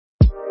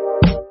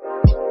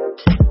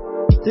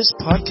This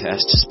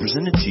podcast is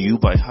presented to you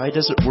by High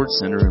Desert Word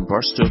Center in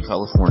Barstow,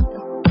 California.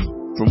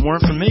 For more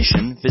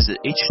information, visit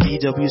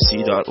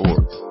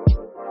hdwc.org.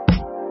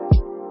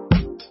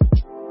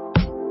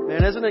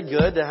 Man, isn't it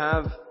good to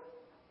have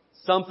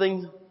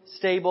something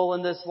stable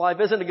in this life?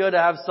 Isn't it good to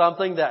have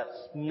something that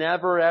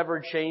never ever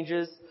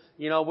changes?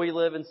 You know, we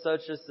live in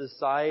such a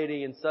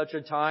society, in such a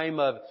time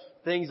of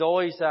things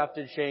always have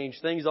to change.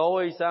 Things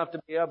always have to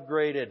be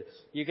upgraded.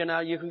 You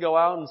can go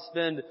out and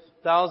spend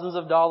thousands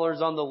of dollars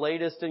on the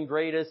latest and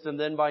greatest, and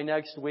then by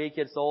next week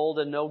it's old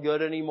and no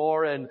good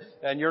anymore, and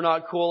you're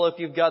not cool if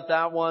you've got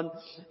that one.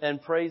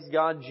 And praise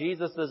God,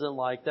 Jesus isn't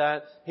like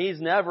that.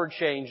 He's never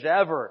changed,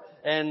 ever.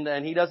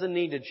 And He doesn't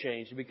need to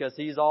change because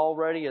He's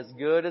already as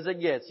good as it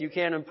gets. You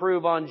can't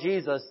improve on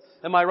Jesus.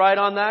 Am I right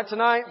on that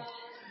tonight?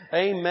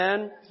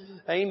 Amen.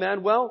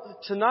 Amen. Well,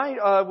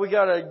 tonight, we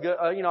got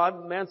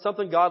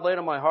something God laid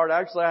on my heart.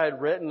 Actually, I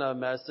had written a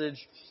message,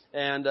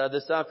 and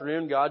this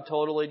afternoon God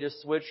totally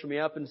just switched me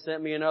up and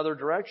sent me another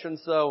direction.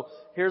 So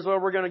here's where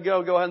we're going to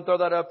go. Go ahead and throw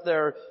that up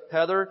there,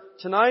 Heather.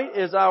 Tonight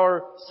is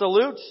our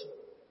salute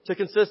to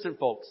consistent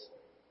folks.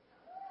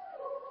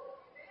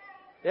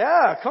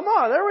 Yeah, come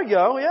on, there we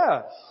go,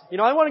 yeah. You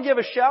know, I want to give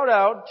a shout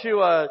out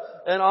to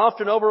an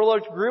often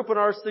overlooked group in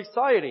our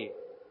society.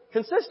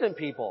 Consistent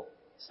people.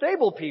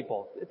 Stable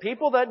people.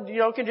 People that,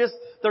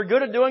 they're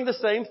good at doing the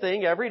same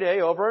thing every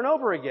day over and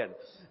over again.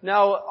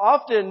 Now,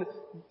 often,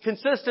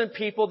 consistent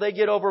people, they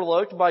get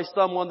overlooked by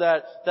someone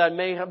that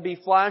may be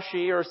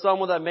flashy, or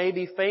someone that may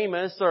be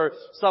famous, or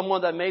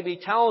someone that may be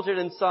talented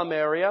in some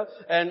area.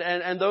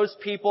 And those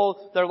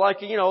people, they're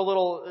like,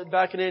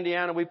 back in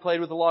Indiana, we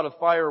played with a lot of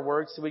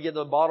fireworks. We get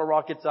the bottle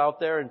rockets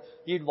out there, and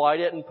you'd light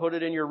it and put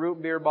it in your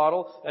root beer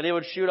bottle, and it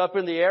would shoot up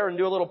in the air and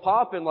do a little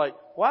pop, and like,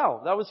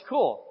 wow, that was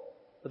cool.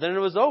 But then it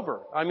was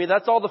over. I mean,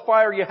 that's all the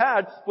fire you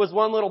had was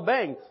one little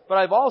bang. But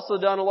I've also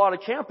done a lot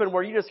of camping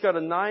where you just got a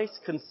nice,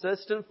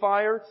 consistent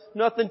fire.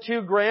 Nothing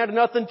too grand,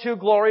 nothing too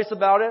glorious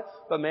about it.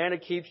 But man,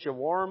 it keeps you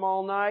warm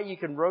all night. You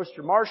can roast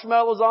your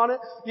marshmallows on it.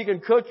 You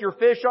can cook your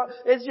fish on it.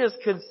 It's just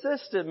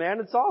consistent, man.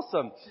 It's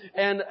awesome.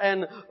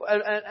 And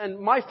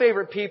my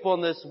favorite people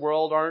in this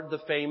world aren't the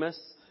famous.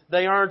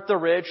 They aren't the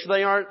rich.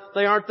 They aren't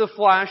the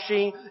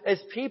flashy.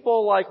 It's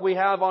people like we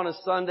have on a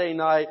Sunday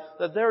night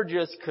that they're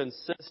just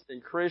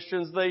consistent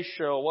Christians. They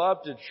show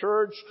up to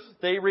church.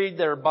 They read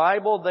their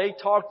Bible. They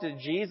talk to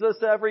Jesus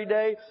every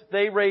day.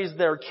 They raise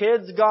their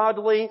kids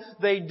godly.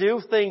 They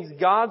do things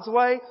God's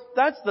way.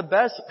 That's the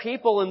best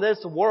people in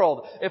this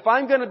world. If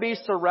I'm going to be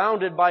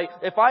surrounded by,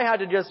 if I had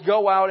to just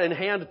go out and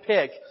hand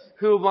pick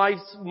who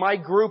my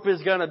group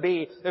is going to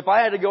be, if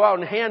I had to go out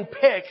and hand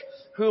pick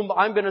whom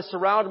I'm going to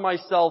surround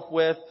myself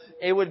with,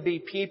 it would be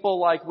people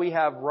like we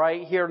have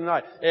right here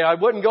tonight. And I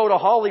wouldn't go to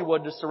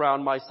Hollywood to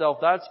surround myself,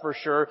 that's for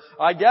sure.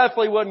 I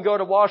definitely wouldn't go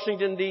to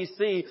Washington,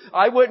 D.C.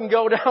 I wouldn't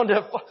go down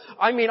to,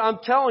 I'm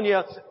telling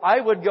you,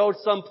 I would go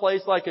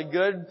someplace like a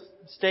good,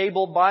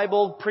 stable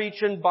Bible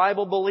preaching,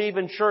 Bible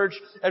believing church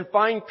and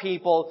find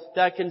people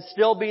that can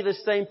still be the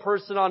same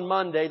person on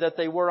Monday that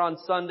they were on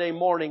Sunday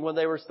morning when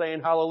they were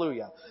saying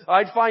hallelujah.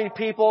 I'd find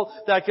people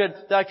that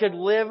could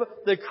live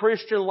the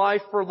Christian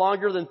life for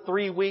longer than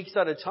 3 weeks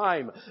at a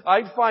time.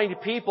 I'd find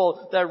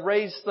people that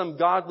raised some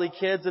godly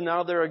kids and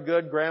now they're a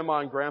good grandma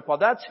and grandpa.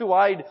 That's who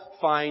I'd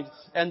find,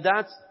 and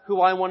that's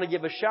who I want to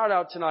give a shout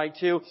out tonight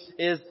to,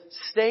 is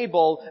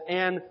stable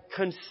and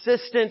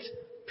consistent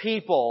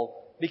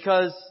people,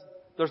 because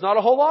there's not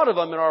a whole lot of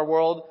them in our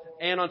world,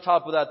 and on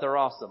top of that, they're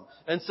awesome.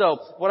 And so,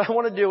 what I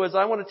want to do is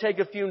I want to take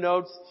a few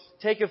notes,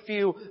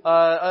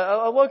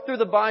 a look through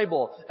the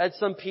Bible at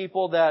some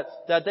people that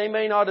they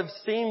may not have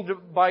seemed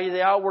by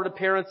the outward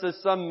appearance as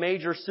some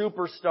major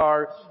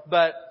superstar,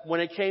 but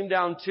when it came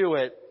down to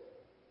it,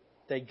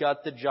 they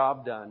got the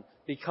job done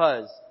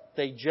because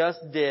they just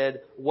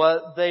did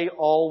what they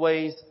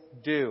always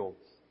do.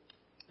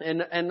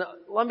 And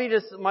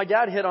my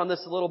dad hit on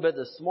this a little bit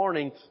this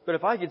morning, but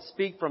if I could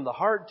speak from the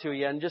heart to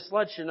you and just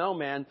let you know,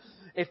 man,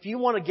 if you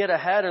want to get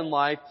ahead in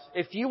life,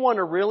 if you want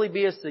to really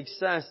be a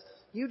success,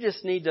 you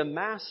just need to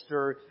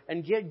master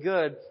and get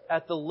good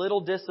at the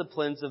little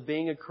disciplines of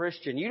being a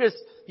Christian. You just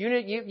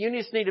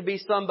need to be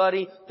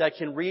somebody that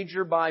can read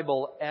your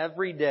Bible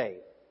every day.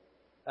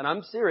 And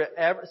I'm serious,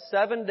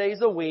 7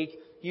 days a week,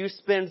 you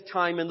spend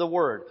time in the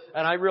Word.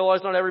 And I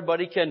realize not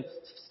everybody can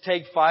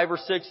take 5 or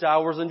 6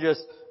 hours and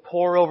just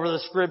pour over the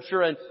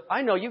Scripture. And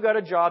I know you got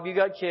a job, you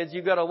got kids,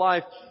 you got a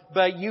life,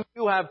 but you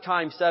have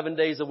time 7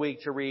 days a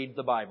week to read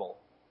the Bible.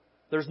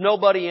 There's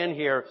nobody in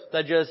here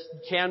that just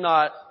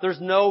cannot, there's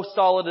no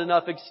solid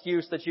enough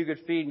excuse that you could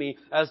feed me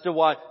as to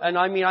why. And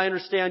I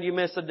understand you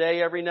miss a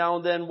day every now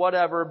and then,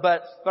 whatever,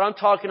 but I'm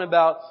talking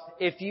about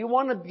if you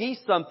want to be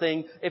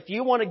something, if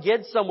you want to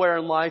get somewhere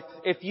in life,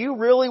 if you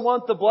really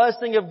want the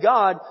blessing of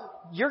God,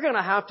 you're going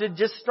to have to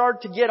just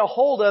start to get a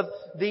hold of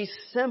these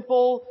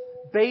simple,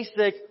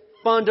 basic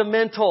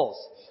fundamentals.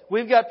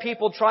 We've got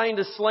people trying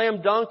to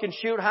slam dunk and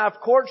shoot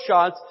half-court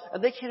shots,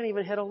 and they can't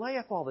even hit a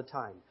layup all the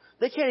time.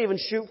 They can't even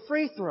shoot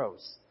free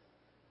throws.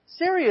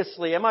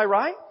 Seriously, am I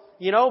right?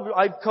 You know,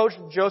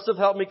 Joseph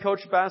helped me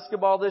coach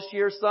basketball this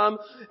year some,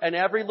 and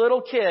every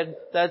little kid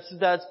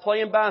that's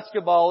playing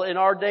basketball in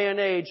our day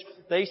and age,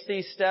 they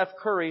see Steph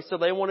Curry, so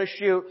they want to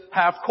shoot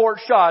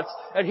half-court shots,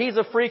 and he's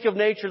a freak of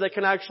nature that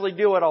can actually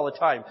do it all the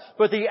time.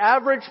 But the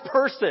average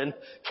person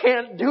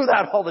can't do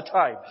that all the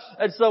time.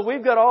 And so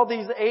we've got all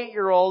these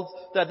 8-year-olds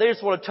that they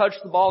just want to touch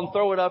the ball and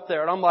throw it up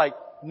there. And I'm like,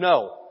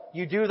 no.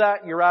 You do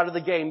that, you're out of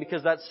the game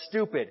because that's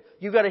stupid.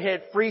 You gotta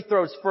hit free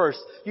throws first.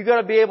 You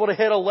gotta be able to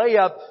hit a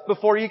layup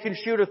before you can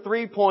shoot a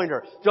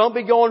 3-pointer. Don't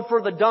be going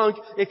for the dunk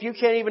if you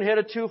can't even hit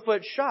a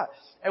 2-foot shot.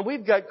 And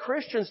we've got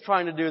Christians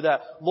trying to do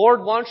that. Lord,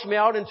 launch me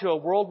out into a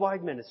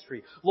worldwide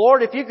ministry.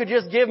 Lord, if you could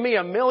just give me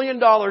 $1 million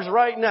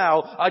right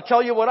now, I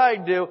tell you what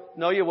I'd do.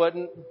 No, you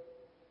wouldn't.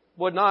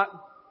 Would not.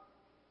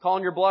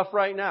 Calling your bluff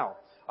right now.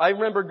 I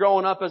remember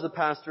growing up as a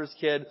pastor's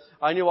kid,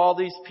 I knew all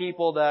these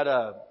people that,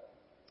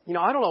 you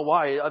know, I don't know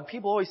why.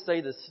 People always say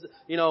this,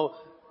 you know,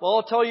 well,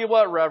 I'll tell you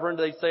what, Reverend,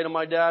 they'd say to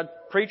my dad,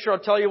 preacher, I'll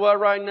tell you what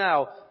right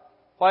now.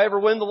 If I ever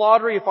win the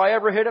lottery, if I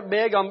ever hit it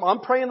big, I'm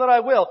praying that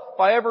I will. If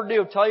I ever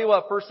do, tell you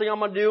what, first thing I'm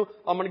going to do,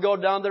 I'm going to go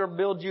down there and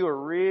build you a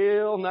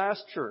real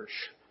nice church.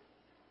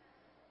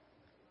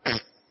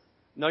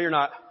 No, you're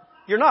not.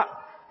 You're not.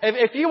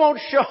 If you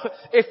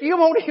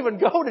won't even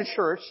go to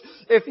church,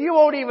 if you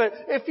won't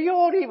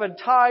even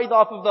tithe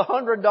off of the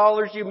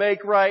 $100 you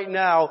make right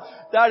now,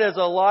 that is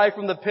a lie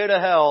from the pit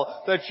of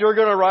hell that you're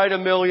gonna write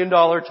 $1 million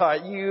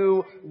tithe.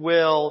 You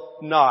will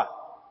not.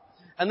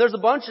 And there's a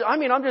bunch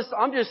of,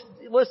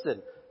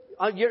 listen,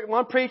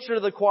 I'm preaching to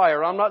the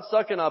choir. I'm not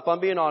sucking up. I'm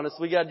being honest.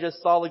 We got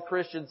just solid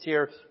Christians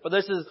here. But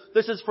this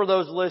is for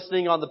those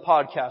listening on the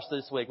podcast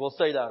this week. We'll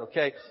say that,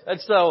 okay? And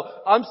so,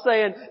 I'm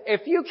saying,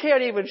 if you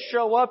can't even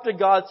show up to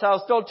God's house,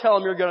 don't tell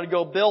Him you're going to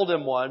go build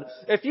Him one.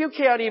 If you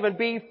can't even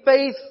be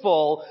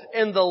faithful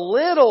in the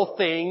little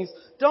things,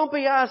 don't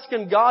be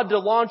asking God to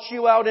launch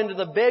you out into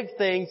the big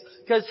things,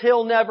 because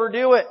He'll never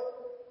do it.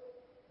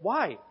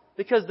 Why?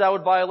 Because that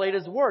would violate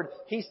His word.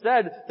 He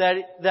said that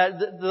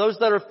those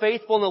that are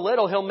faithful in the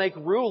little, He'll make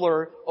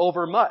ruler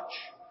over much.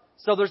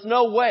 So there's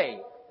no way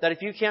that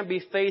if you can't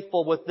be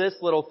faithful with this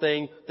little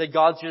thing, that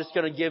God's just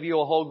going to give you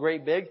a whole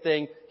great big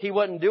thing. He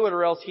wouldn't do it,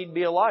 or else He'd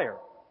be a liar.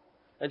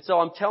 And so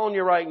I'm telling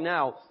you right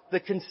now, the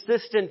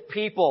consistent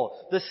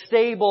people, the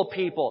stable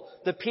people,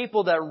 the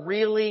people that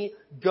really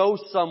go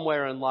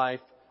somewhere in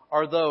life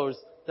are those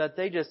that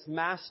they just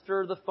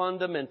master the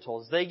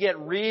fundamentals. They get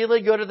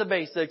really good at the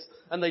basics,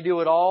 and they do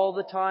it all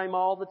the time.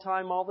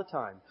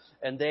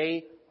 And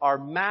they are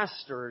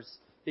masters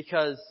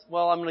because,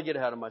 well, I'm going to get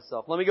ahead of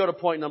myself. Let me go to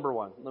point number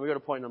one.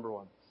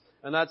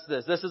 And that's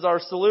this. This is our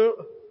salute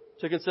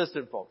to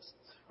consistent folks.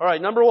 All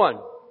right, number one.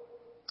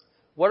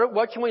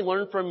 What can we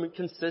learn from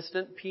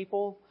consistent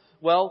people?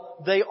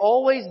 Well, they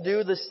always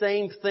do the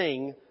same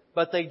thing,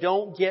 but they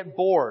don't get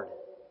bored.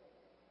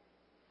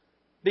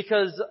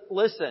 Because,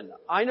 listen,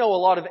 I know a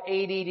lot of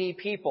ADD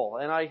people,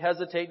 and I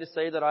hesitate to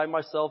say that I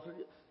myself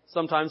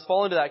sometimes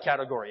fall into that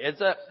category.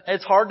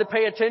 It's hard to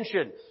pay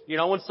attention. You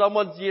know, when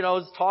someone's,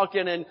 is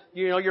talking and,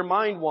 your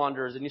mind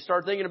wanders and you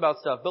start thinking about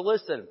stuff. But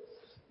listen,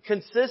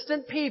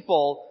 consistent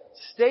people,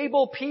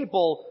 stable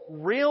people,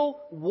 real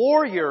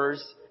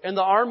warriors in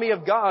the army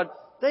of God,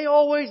 they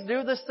always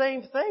do the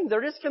same thing.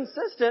 They're just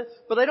consistent,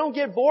 but they don't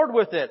get bored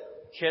with it.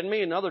 Kidding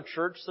me? Another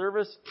church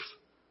service?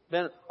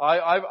 Man,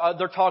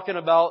 they're talking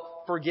about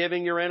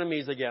forgiving your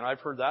enemies again.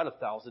 I've heard that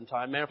 1,000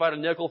 times. Man, if I had a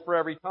nickel for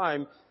every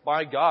time,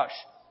 my gosh.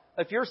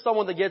 If you're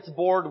someone that gets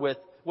bored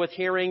with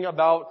hearing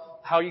about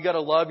how you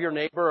gotta love your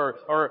neighbor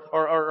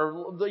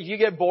or you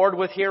get bored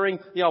with hearing,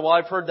 well,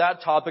 I've heard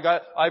that topic.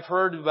 I've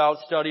heard about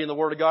studying the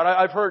Word of God.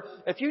 I've heard,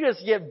 if you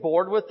just get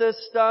bored with this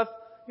stuff,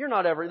 you're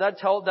not ever,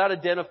 that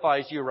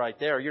identifies you right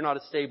there. You're not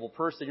a stable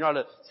person. You're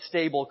not a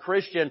stable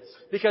Christian.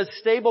 Because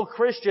stable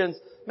Christians,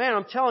 man,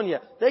 I'm telling you,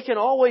 they can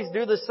always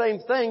do the same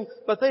thing,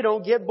 but they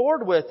don't get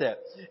bored with it.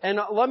 And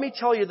let me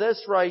tell you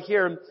this right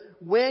here.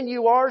 When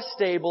you are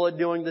stable at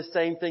doing the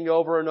same thing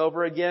over and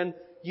over again,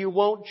 you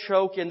won't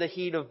choke in the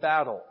heat of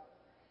battle.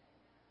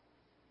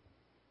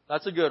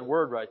 That's a good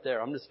word right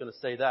there. I'm just going to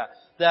say that.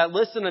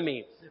 Listen to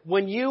me.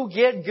 When you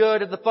get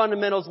good at the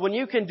fundamentals, when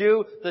you can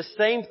do the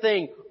same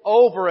thing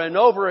over and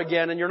over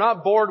again, and you're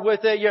not bored with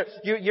it,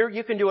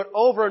 you can do it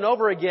over and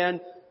over again,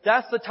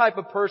 that's the type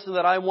of person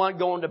that I want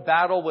going to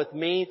battle with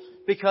me.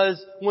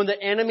 Because when the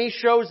enemy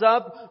shows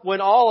up, when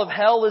all of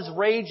hell is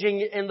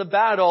raging in the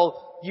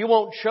battle, you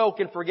won't choke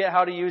and forget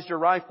how to use your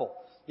rifle.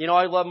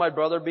 I love my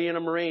brother being a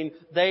Marine.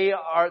 They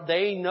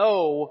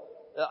know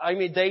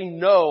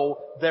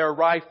their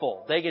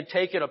rifle. They can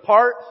take it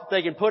apart.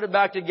 They can put it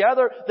back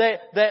together. They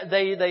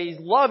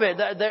love it.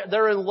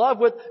 They're in love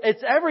with,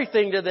 it's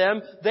everything to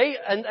them.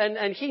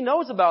 And he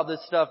knows about this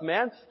stuff,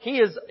 man.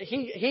 He's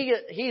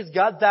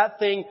got that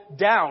thing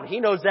down. He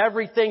knows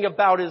everything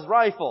about his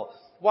rifle.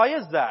 Why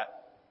is that?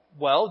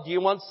 Well, do you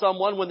want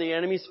someone when the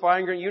enemy's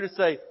firing at you to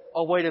say,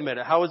 oh, wait a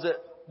minute, how is it?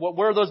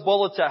 Where are those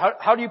bullets at?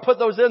 How do you put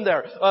those in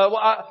there?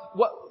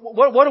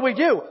 What do we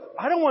do?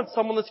 I don't want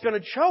someone that's going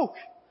to choke.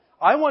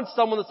 I want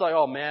someone that's like,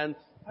 oh man,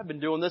 I've been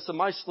doing this in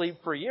my sleep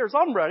for years.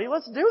 I'm ready.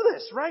 Let's do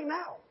this right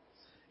now.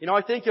 You know,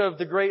 I think of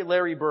the great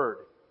Larry Bird.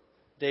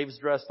 Dave's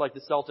dressed like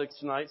the Celtics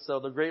tonight, so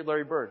the great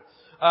Larry Bird.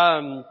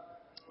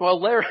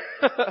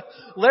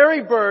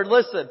 Larry Bird,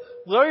 listen,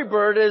 Larry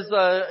Bird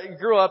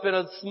grew up in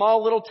a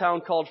small little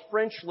town called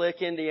French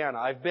Lick, Indiana.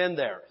 I've been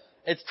there.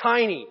 It's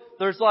tiny.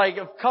 There's like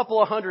a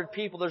couple of hundred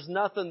people. There's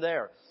nothing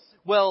there.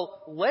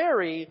 Well,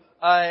 Larry,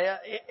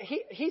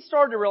 he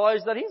started to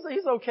realize that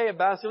he's okay at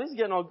basketball. He's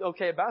getting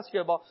okay at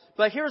basketball.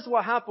 But here's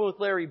what happened with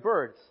Larry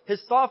Bird.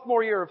 His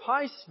sophomore year of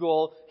high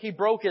school, he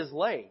broke his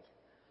leg.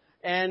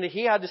 And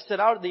he had to sit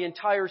out the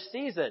entire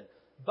season.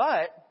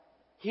 But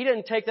he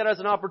didn't take that as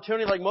an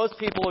opportunity like most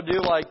people would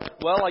do, like,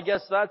 well, I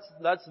guess that's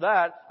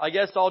that. I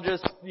guess I'll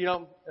just,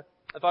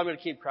 if I'm going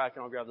to keep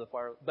cracking, I'll grab the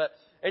fire. But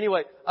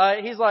anyway,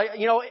 he's like,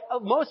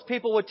 most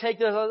people would take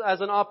this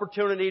as an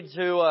opportunity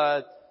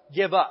to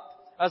give up.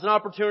 As an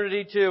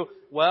opportunity to,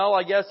 well,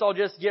 I guess I'll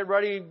just get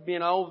ready,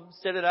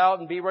 sit it out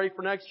and be ready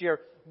for next year.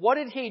 What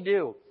did he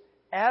do?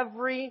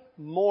 Every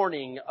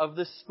morning of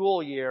the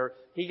school year,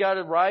 he got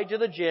a ride to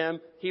the gym.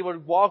 He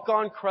would walk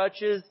on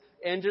crutches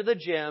into the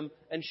gym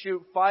and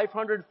shoot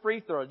 500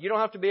 free throws. You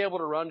don't have to be able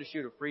to run to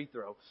shoot a free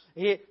throw.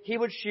 He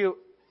would shoot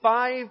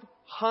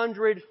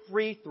 500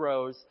 free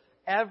throws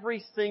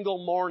every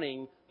single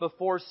morning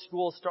before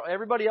school started.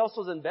 Everybody else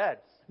was in bed.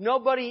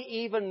 Nobody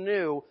even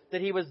knew that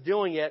he was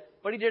doing it,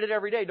 but he did it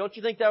every day. Don't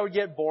you think that would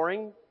get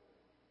boring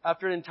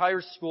after an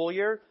entire school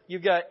year?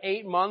 You've got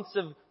 8 months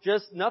of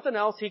just nothing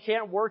else. He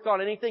can't work on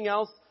anything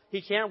else.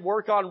 He can't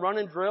work on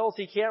running drills.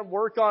 He can't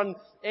work on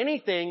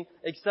anything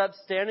except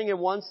standing in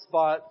one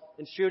spot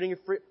and shooting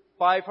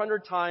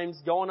 500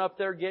 times, going up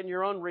there, getting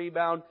your own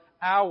rebound,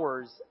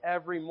 hours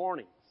every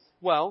morning.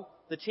 Well,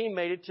 the team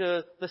made it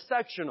to the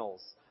sectionals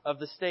of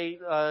the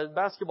state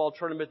basketball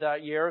tournament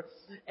that year,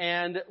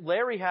 and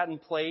Larry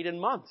hadn't played in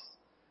months.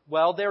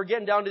 Well, they were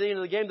getting down to the end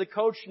of the game. The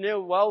coach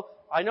knew, well,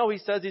 I know he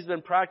says he's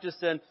been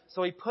practicing,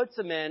 so he puts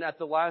him in at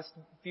the last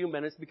few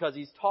minutes because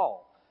he's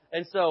tall.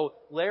 And so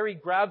Larry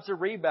grabs a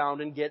rebound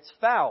and gets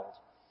fouled.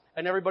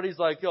 And everybody's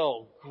like,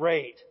 oh,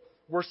 great.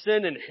 We're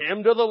sending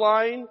him to the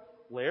line?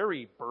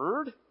 Larry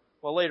Bird?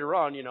 Well, later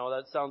on,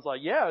 that sounds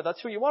like, yeah,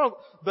 that's who you want.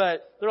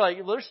 But they're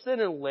like, they're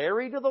sending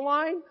Larry to the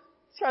line?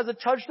 This guy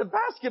hasn't touched a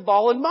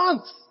basketball in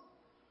months.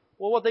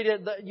 Well, what they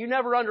did, you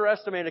never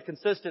underestimate a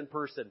consistent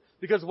person.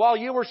 Because while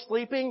you were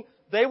sleeping,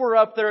 they were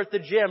up there at the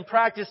gym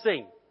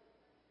practicing.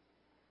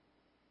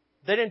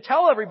 They didn't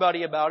tell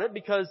everybody about it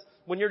because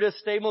when you're just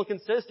stable and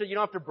consistent, you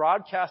don't have to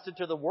broadcast it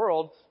to the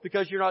world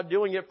because you're not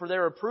doing it for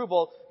their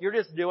approval. You're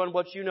just doing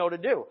what you know to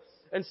do.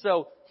 And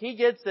so he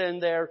gets in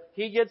there,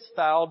 he gets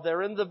fouled,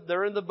 they're in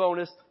the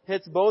bonus,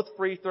 hits both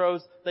free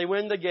throws, they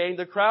win the game,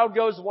 the crowd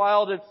goes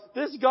wild, and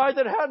this guy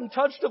that hadn't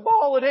touched a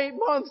ball in 8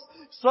 months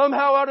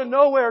somehow out of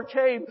nowhere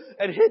came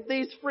and hit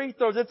these free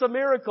throws. It's a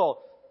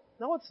miracle.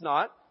 No, it's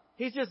not.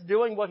 He's just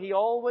doing what he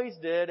always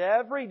did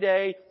every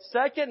day,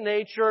 second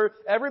nature.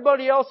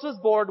 Everybody else was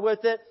bored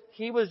with it.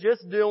 He was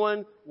just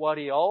doing what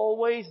he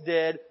always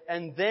did.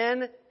 And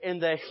then in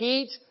the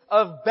heat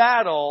of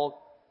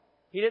battle,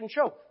 he didn't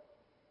choke.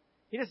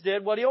 He just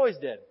did what he always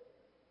did.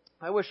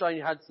 I wish I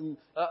had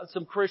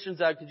some Christians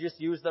that could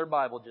just use their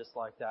Bible just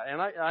like that.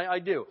 And I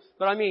do.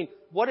 But I mean,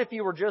 what if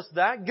you were just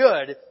that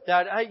good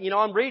that,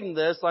 I'm reading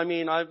this.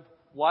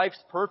 Life's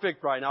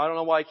perfect right now. I don't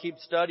know why I keep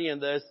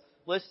studying this.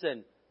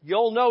 Listen,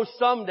 you'll know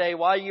someday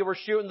why you were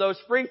shooting those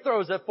free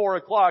throws at 4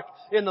 o'clock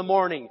in the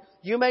morning.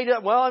 You made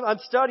it, well, I'm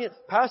studying.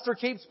 Pastor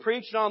keeps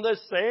preaching on this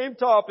same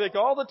topic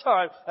all the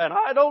time, and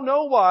I don't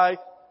know why.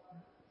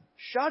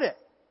 Shut it.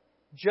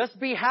 Just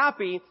be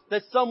happy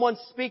that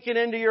someone's speaking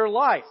into your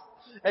life.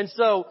 And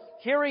so,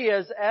 here he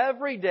is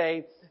every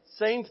day,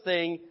 same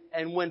thing,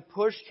 and when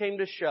push came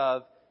to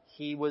shove,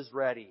 he was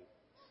ready.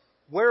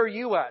 Where are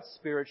you at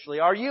spiritually?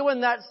 Are you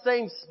in that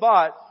same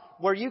spot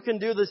where you can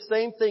do the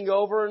same thing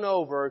over and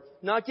over,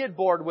 not get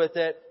bored with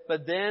it,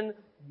 but then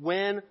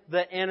when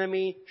the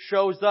enemy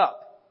shows up,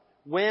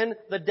 when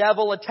the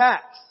devil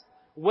attacks,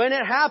 when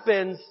it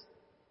happens,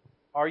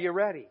 are you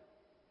ready?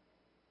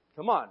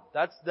 Come on.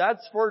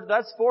 That's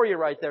for you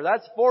right there.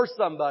 That's for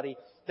somebody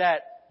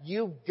that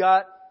you've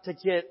got to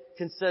get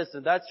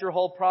consistent. That's your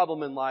whole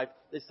problem in life,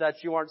 is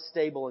that you aren't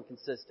stable and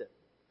consistent.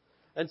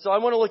 And so I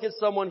want to look at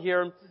someone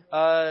here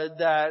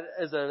that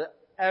is an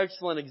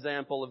excellent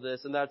example of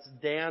this, and that's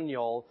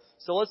Daniel.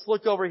 So let's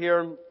look over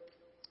here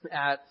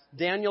at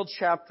Daniel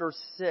chapter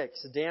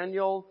 6.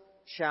 Daniel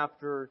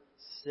chapter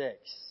 6.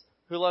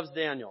 Who loves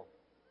Daniel?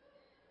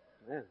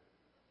 Man,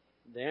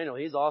 Daniel,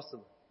 he's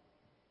awesome.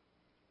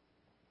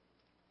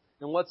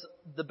 And what's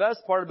the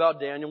best part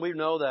about Daniel, we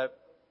know that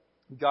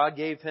God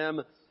gave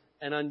him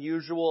an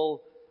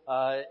unusual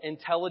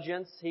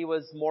intelligence. He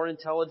was more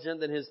intelligent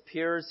than his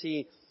peers.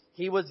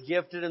 He was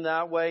gifted in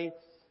that way.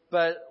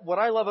 But what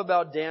I love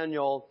about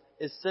Daniel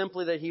is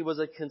simply that he was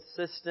a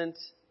consistent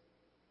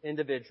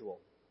individual.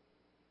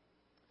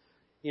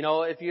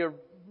 If you're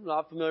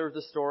not familiar with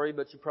the story,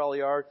 but you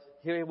probably are,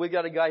 we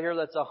got a guy here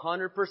that's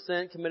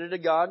 100% committed to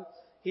God.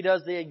 He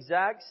does the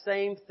exact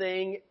same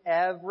thing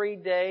every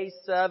day,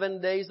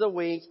 7 days a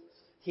week.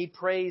 He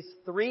prays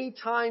 3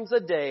 times a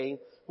day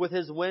with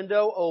his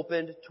window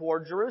opened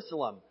toward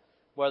Jerusalem.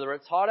 Whether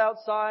it's hot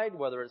outside,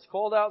 whether it's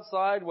cold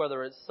outside,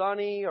 whether it's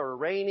sunny or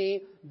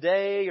rainy,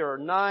 day or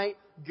night,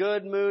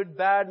 good mood,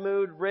 bad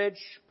mood, rich,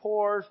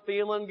 poor,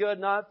 feeling good,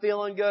 not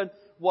feeling good,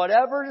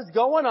 whatever is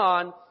going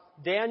on,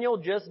 Daniel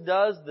just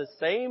does the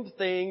same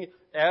thing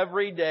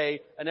every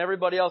day. And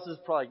everybody else is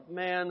probably,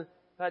 man,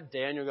 that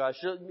Daniel guy,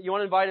 you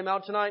want to invite him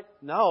out tonight?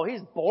 No,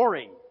 he's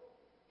boring.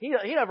 He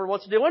never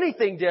wants to do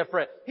anything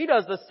different. He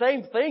does the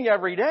same thing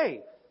every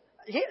day.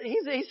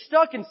 He's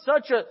stuck in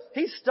such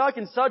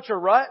a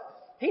rut.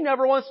 He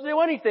never wants to do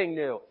anything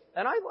new.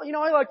 And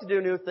I like to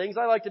do new things.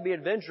 I like to be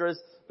adventurous,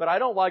 but I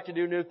don't like to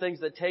do new things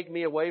that take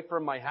me away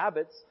from my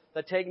habits,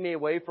 that take me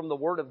away from the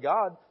Word of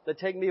God, that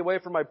take me away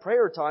from my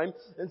prayer time.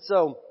 And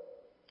so,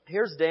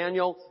 here's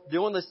Daniel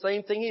doing the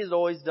same thing he's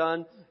always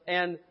done.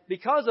 And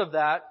because of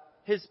that,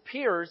 his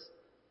peers,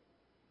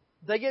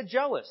 they get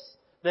jealous.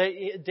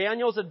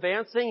 Daniel's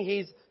advancing.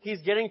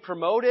 He's getting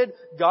promoted.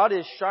 God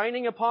is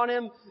shining upon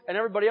him. And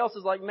everybody else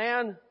is like,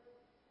 man,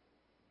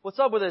 what's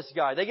up with this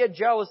guy? They get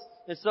jealous.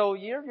 And so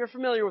you're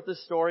familiar with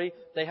this story.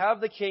 They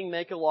have the king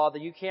make a law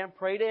that you can't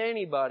pray to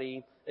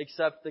anybody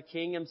except the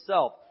king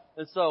himself.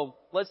 And so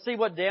let's see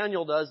what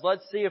Daniel does.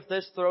 Let's see if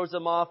this throws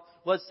him off.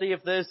 Let's see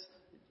if this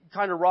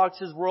kind of rocks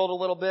his world a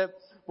little bit.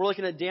 We're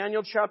looking at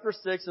Daniel chapter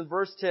 6 and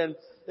verse 10.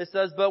 It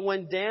says, "But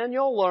when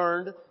Daniel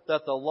learned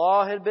that the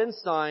law had been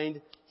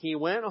signed, he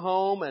went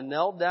home and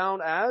knelt down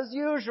as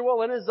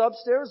usual in his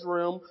upstairs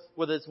room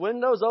with its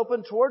windows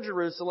open toward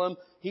Jerusalem.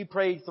 He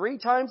prayed 3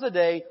 times a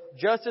day,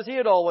 just as he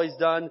had always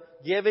done,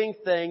 giving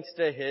thanks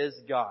to his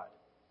God."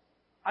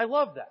 I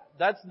love that.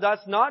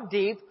 That's not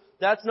deep.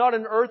 That's not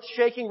an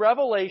earth-shaking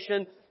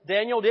revelation.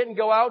 Daniel didn't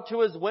go out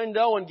to his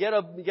window and get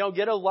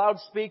a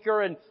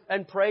loudspeaker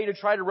and pray to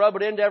try to rub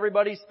it into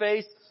everybody's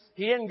face.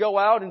 He didn't go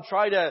out and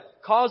try to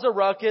cause a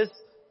ruckus,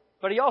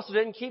 but he also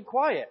didn't keep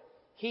quiet.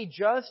 He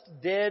just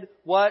did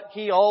what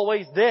he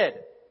always did.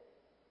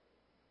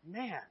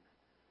 Man,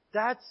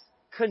 that's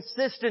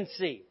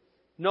consistency.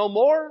 No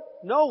more,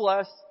 no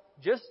less,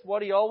 just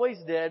what he always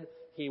did.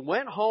 He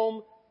went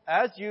home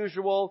as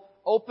usual,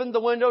 opened the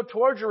window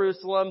toward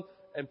Jerusalem,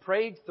 and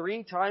prayed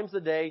 3 times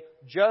a day,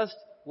 just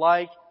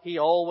like he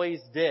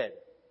always did.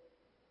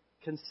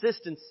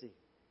 Consistency.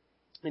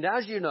 And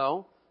as you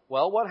know,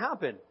 well, what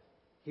happened?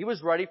 He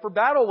was ready for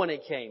battle when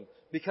it came,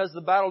 because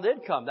the battle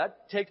did come.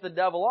 That ticked the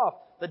devil off.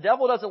 The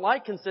devil doesn't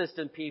like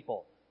consistent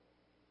people.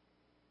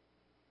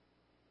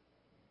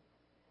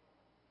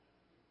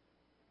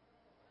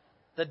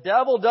 The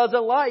devil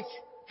doesn't like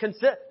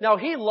Now,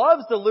 he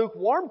loves the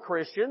lukewarm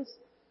Christians.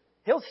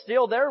 He'll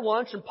steal their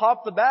lunch and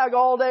pop the bag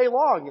all day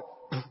long.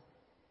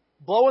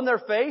 Blow in their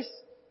face,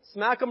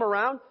 smack them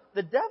around.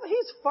 The devil,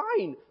 he's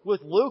fine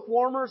with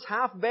lukewarmers,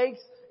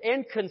 half-bakes,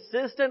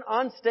 inconsistent,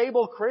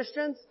 unstable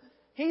Christians.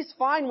 He's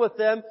fine with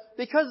them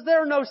because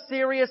they're no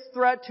serious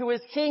threat to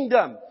his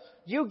kingdom.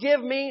 You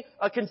give me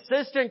a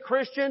consistent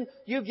Christian,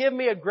 you give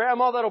me a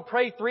grandma that'll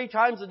pray 3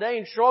 times a day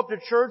and show up to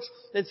church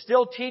and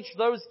still teach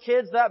those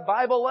kids that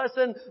Bible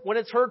lesson when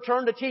it's her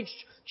turn to teach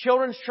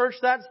children's church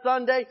that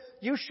Sunday.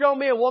 You show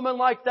me a woman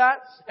like that,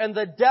 and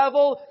the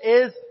devil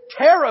is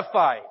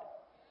terrified.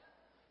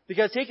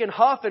 Because he can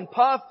huff and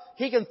puff,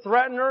 he can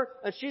threaten her,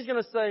 and she's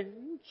going to say, "Are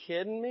you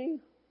kidding me?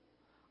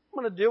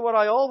 I'm going to do what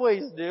I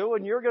always do,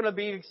 and you're going to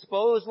be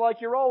exposed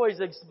like you're always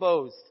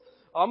exposed.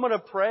 I'm going to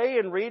pray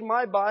and read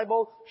my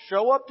Bible,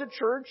 show up to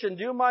church and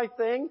do my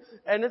thing,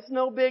 and it's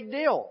no big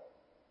deal."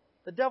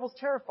 The devil's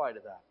terrified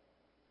of that.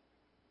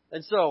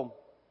 And so,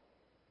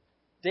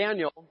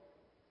 Daniel,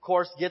 of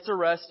course, gets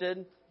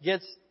arrested,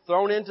 gets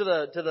thrown into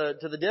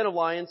the den of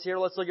lions here.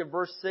 Let's look at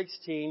verse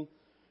 16.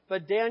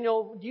 But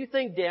Daniel, do you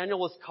think Daniel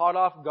was caught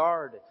off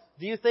guard?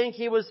 Do you think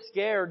he was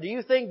scared? Do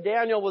you think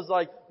Daniel was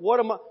like, what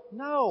am I?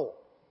 No.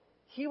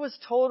 He was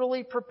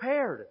totally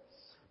prepared.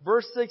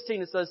 Verse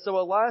 16, it says, "So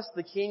at last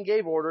the king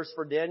gave orders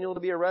for Daniel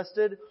to be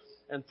arrested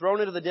and thrown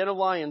into the den of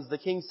lions. The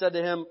king said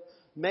to him,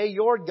 'May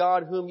your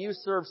God, whom you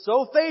serve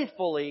so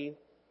faithfully,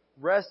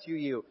 rescue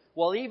you.'"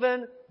 Well,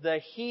 even the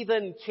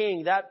heathen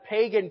king, that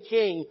pagan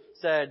king,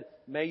 said,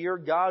 "May your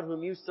God,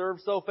 whom you serve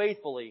so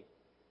faithfully,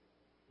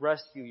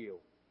 rescue you."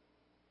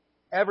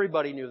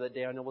 Everybody knew that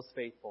Daniel was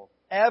faithful.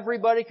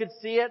 Everybody could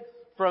see it.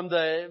 From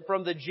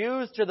the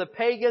Jews to the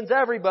pagans,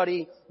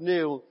 everybody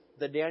knew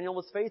that Daniel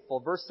was faithful.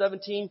 Verse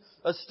 17,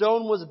 "A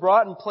stone was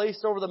brought and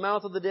placed over the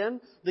mouth of the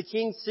den. The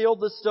king sealed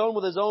the stone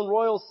with his own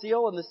royal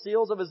seal and the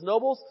seals of his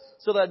nobles,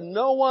 so that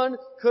no one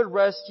could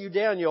rescue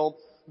Daniel.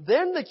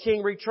 Then the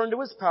king returned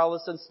to his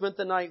palace and spent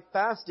the night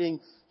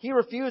fasting. He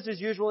refused his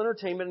usual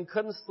entertainment and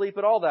couldn't sleep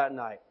at all that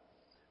night.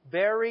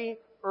 Very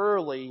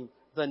early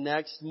the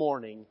next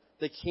morning,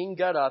 the king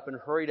got up and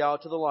hurried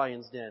out to the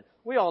lion's den."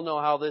 We all know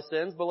how this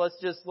ends, but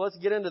let's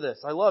get into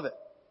this. I love it.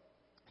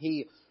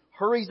 He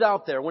hurries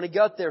out there. When he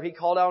got there, he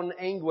called out in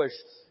anguish,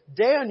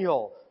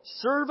 "Daniel,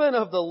 servant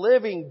of the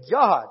living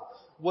God,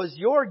 was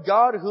your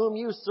God whom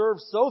you serve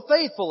so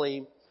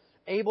faithfully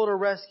able to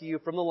rescue you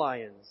from the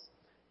lions?"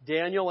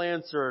 Daniel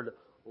answered,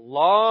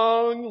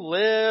 "Long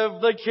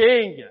live the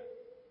king."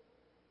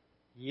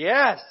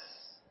 Yes.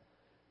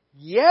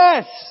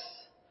 Yes.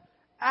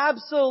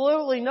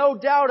 Absolutely no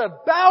doubt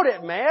about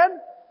it, man.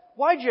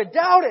 Why'd you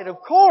doubt it?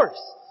 Of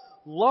course.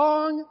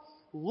 Long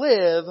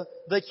live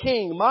the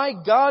king. My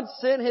God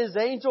sent His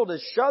angel to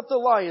shut the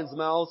lions'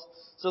 mouths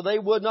so they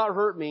would not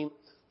hurt me.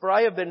 For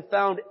I have been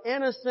found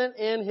innocent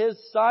in His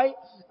sight,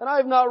 and I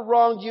have not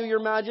wronged you, your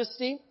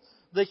majesty.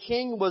 The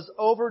king was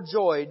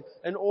overjoyed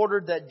and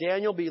ordered that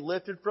Daniel be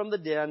lifted from the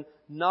den.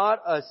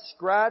 Not a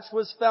scratch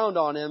was found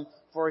on him,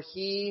 for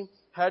he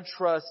had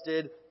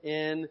trusted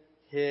in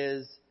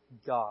his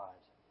God.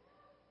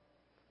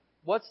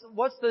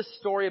 What's this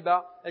story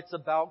about? It's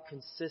about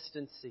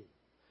consistency.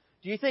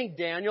 Do you think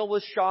Daniel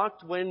was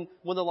shocked when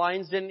the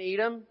lions didn't eat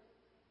him?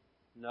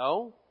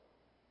 No.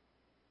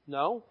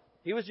 No.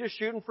 He was just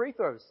shooting free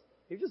throws.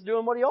 He was just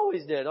doing what he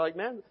always did. Like,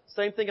 man,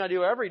 same thing I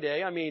do every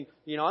day. I mean,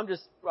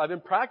 I've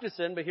been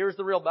practicing, but here's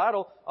the real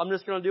battle. I'm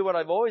just going to do what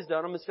I've always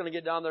done. I'm just going to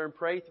get down there and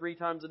pray 3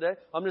 times a day.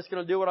 I'm just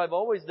going to do what I've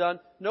always done.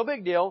 No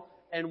big deal.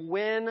 And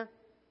when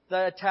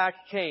the attack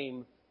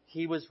came,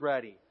 he was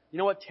ready. You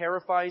know what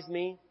terrifies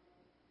me?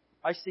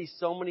 I see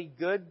so many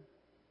good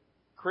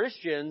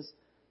Christians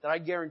that I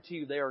guarantee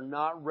you they are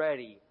not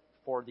ready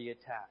for the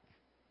attack.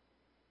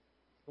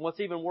 And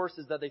what's even worse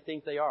is that they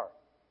think they are.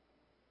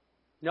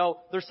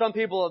 No, there's some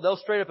people, they'll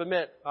straight up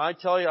admit, "I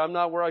tell you, I'm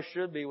not where I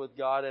should be with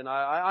God," and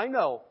I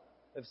know.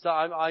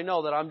 I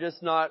know that I'm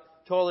just not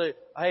totally,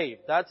 hey,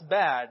 that's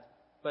bad,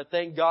 but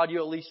thank God you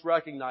at least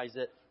recognize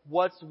it.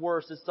 What's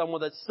worse is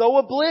someone that's so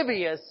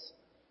oblivious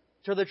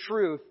to the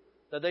truth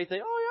that they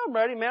think, "Oh yeah, I'm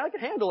ready, man, I can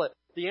handle it."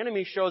 The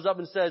enemy shows up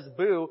and says,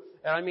 "Boo,"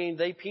 and I mean,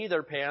 they pee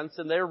their pants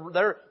and they're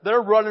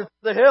running for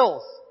the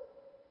hills.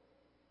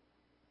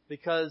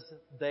 Because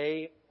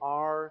they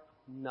are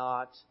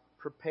not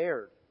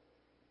prepared.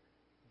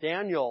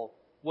 Daniel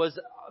was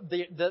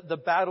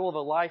the battle of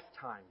a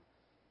lifetime.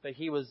 But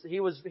he was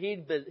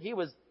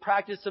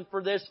practicing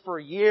for this for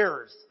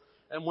years.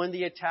 And when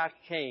the attack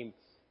came,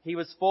 he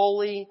was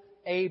fully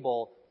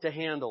able to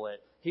handle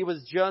it. He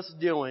was just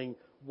doing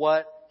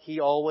what he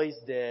always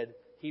did.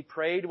 He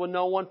prayed when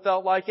no one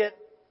felt like it.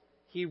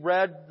 He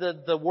read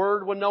the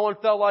Word when no one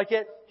felt like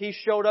it. He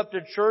showed up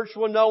to church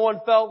when no one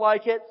felt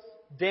like it.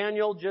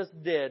 Daniel just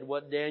did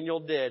what Daniel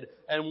did.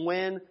 And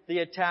when the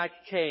attack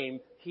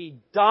came, he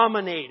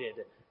dominated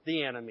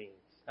the enemy.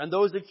 And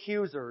those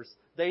accusers,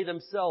 they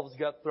themselves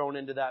got thrown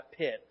into that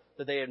pit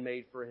that they had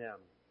made for him.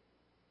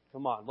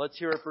 Come on, let's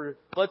hear it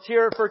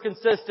for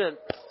consistent,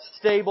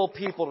 stable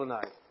people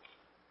tonight.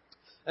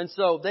 And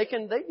so they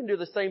can do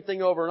the same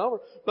thing over and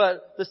over.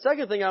 But the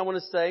second thing I want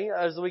to say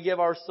as we give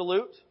our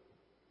salute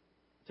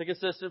to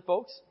consistent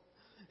folks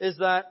is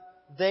that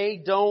they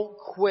don't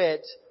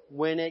quit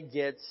when it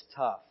gets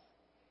tough.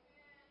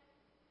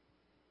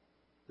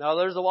 Now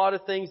there's a lot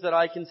of things that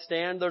I can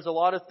stand. There's a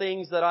lot of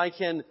things that I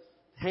can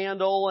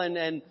handle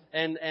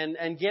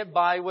and get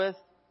by with.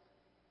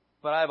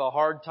 But I have a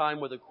hard time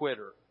with a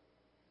quitter.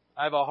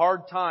 I have a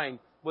hard time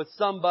with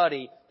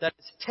somebody that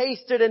has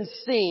tasted and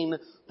seen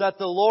that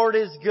the Lord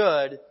is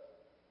good,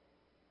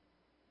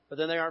 but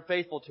then they aren't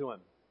faithful to Him.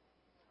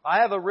 I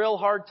have a real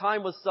hard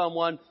time with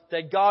someone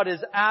that God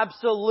has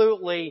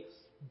absolutely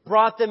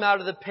brought them out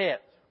of the pit,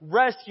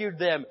 rescued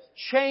them,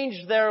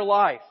 changed their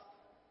life.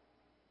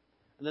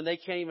 And then they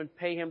can't even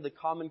pay Him the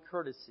common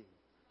courtesy,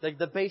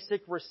 the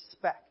basic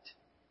respect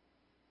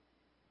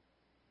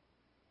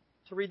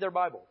to read their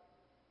Bible,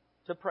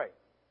 to pray,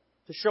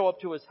 to show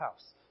up to His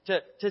house,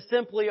 to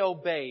simply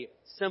obey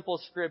simple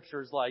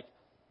scriptures like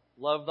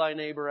love thy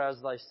neighbor as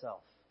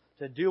thyself,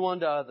 to do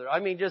unto others. I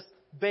mean, just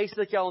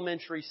basic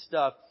elementary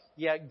stuff.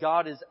 Yet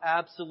God has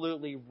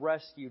absolutely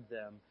rescued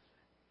them.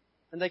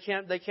 And they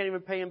can't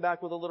even pay Him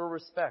back with a little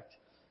respect.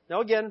 Now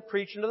again,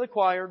 preaching to the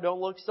choir,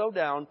 don't look so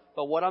down.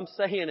 But what I'm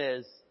saying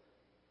is,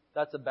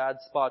 that's a bad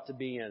spot to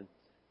be in.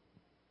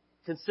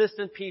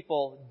 Consistent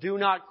people do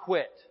not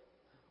quit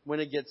when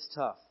it gets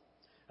tough.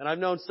 And I've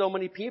known so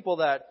many people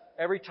that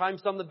every time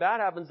something bad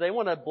happens, they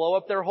want to blow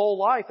up their whole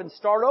life and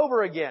start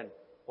over again.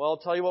 Well, I'll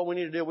tell you what we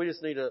need to do. We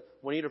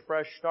need a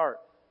fresh start.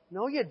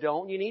 No, you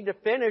don't. You need to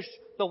finish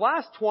the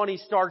last 20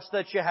 starts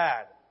that you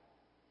had.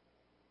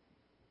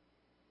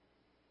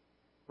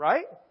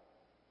 Right?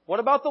 What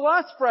about the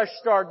last fresh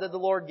start that the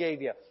Lord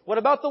gave you? What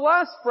about the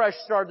last fresh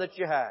start that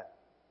you had?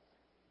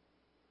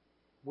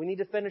 We need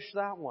to finish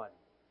that one.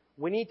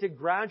 We need to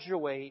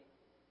graduate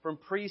from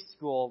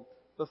preschool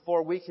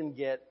before we can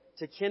get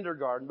to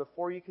kindergarten,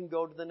 before you can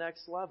go to the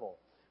next level.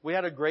 We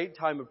had a great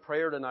time of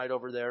prayer tonight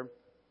over there.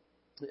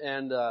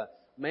 And,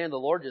 man, the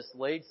Lord just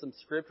laid some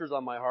scriptures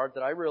on my heart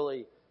that I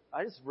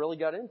just really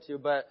got into.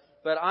 But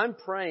I'm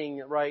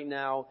praying right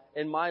now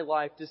in my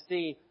life to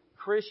see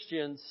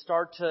Christians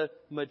start to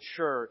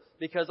mature.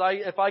 Because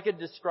if I could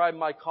describe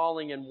my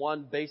calling in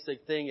one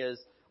basic thing is,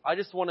 I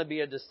just want to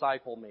be a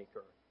disciple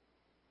maker.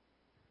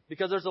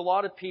 Because there's a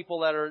lot of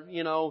people that are,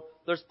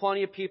 there's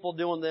plenty of people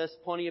doing this,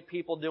 plenty of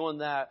people doing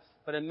that.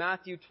 But in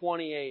Matthew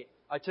 28,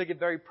 I took it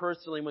very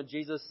personally when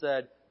Jesus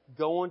said,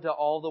 go into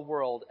all the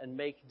world and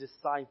make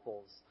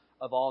disciples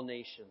of all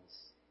nations.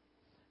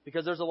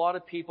 Because there's a lot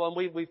of people,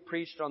 and we've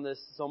preached on this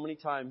so many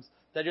times,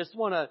 that just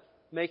want to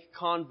make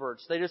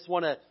converts. They just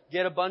want to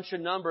get a bunch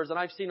of numbers. And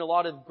I've seen a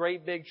lot of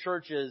great big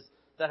churches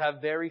that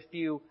have very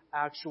few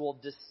actual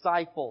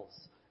disciples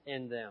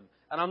in them.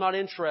 And I'm not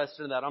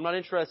interested in that. I'm not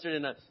interested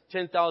in a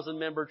 10,000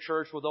 member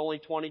church with only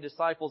 20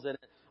 disciples in it.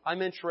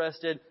 I'm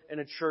interested in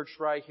a church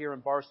right here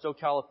in Barstow,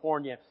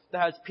 California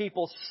that has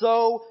people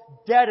so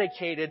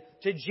dedicated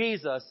to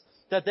Jesus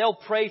that they'll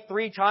pray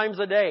 3 times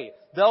a day.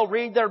 They'll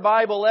read their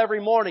Bible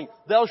every morning.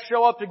 They'll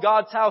show up to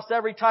God's house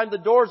every time the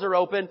doors are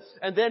open.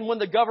 And then when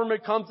the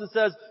government comes and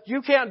says,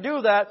 you can't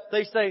do that,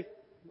 they say,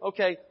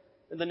 okay,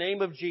 in the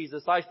name of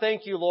Jesus, I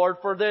thank you, Lord,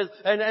 for this.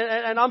 And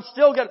I'm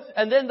still going to,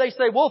 and then they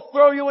say, we'll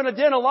throw you in a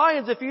den of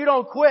lions if you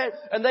don't quit.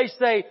 And they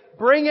say,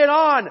 bring it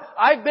on.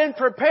 I've been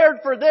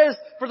prepared for this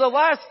for the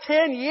last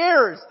 10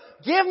 years.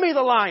 Give me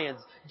the lions.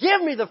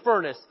 Give me the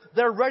furnace.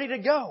 They're ready to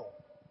go.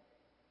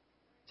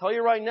 Tell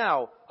you right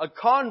now, a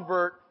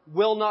convert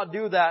will not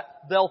do that.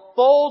 They'll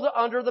fold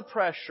under the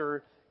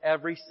pressure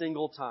every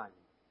single time.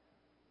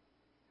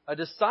 A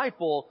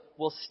disciple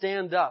will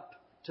stand up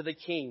to the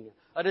king.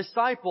 A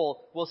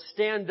disciple will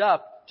stand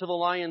up to the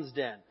lion's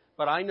den.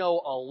 But I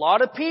know a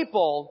lot of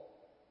people,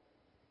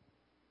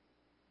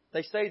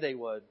 they say they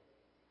would,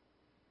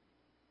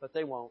 but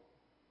they won't.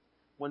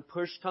 When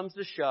push comes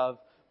to shove,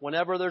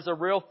 whenever there's a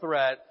real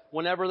threat,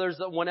 whenever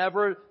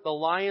the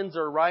lions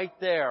are right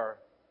there,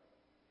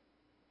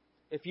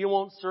 if you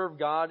won't serve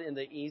God in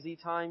the easy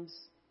times,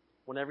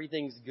 when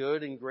everything's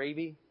good and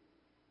gravy,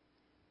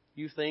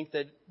 you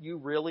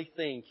really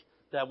think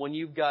that when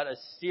you've got a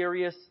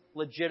serious,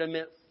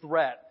 legitimate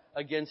threat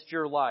against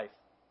your life,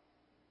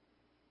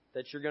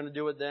 that you're going to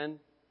do it then?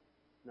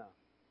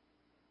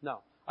 No.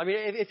 I mean,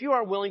 if you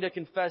aren't willing to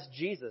confess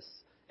Jesus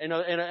in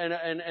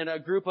a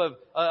group of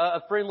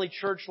a friendly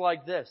church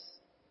like this,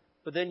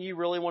 but then you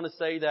really want to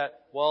say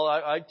that, well,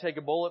 I'd take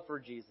a bullet for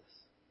Jesus.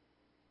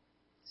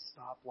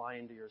 Stop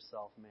lying to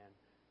yourself, man.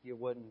 You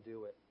wouldn't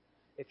do it.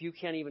 If you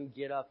can't even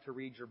get up to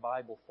read your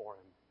Bible for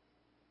Him,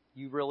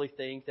 you really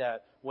think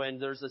that when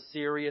there's a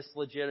serious,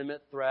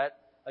 legitimate threat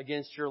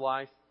against your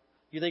life,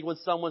 you think when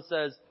someone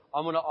says,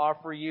 I'm going to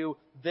offer you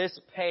this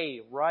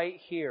pay right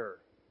here,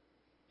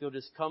 you'll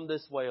just come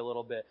this way a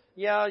little bit.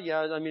 Yeah,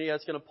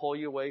 it's going to pull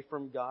you away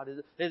from God.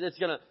 It's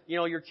going to,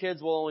 your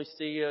kids will only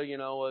see you,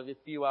 a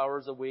few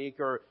hours a week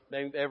or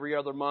maybe every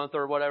other month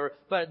or whatever.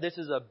 But this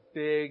is a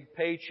big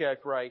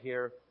paycheck right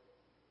here.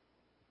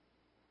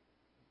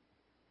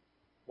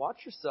 Watch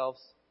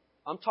yourselves.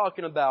 I'm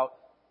talking about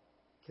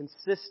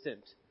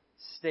consistent,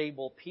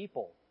 stable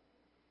people.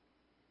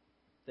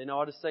 They know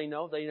how to say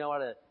no. They know how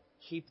to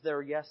keep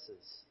their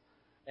yeses.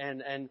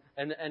 And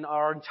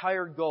our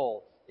entire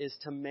goal is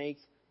to make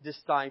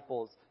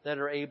disciples that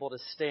are able to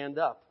stand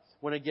up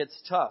when it gets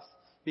tough.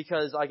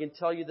 Because I can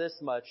tell you this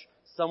much,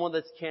 someone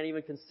that can't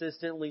even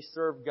consistently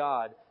serve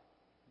God,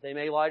 they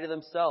may lie to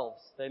themselves,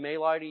 they may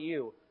lie to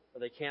you, but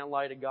they can't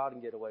lie to God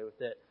and get away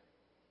with it.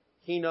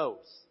 He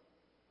knows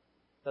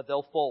that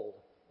they'll fold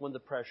when the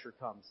pressure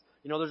comes.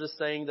 There's a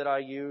saying that I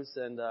use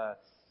and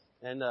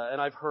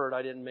I've heard,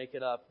 I didn't make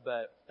it up,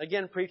 but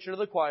again, preaching to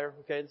the choir,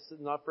 okay, this is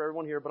not for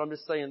everyone here, but I'm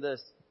just saying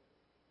this.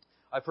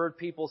 I've heard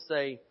people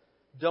say,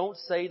 don't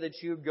say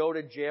that you'd go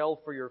to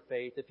jail for your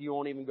faith if you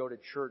won't even go to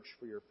church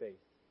for your faith.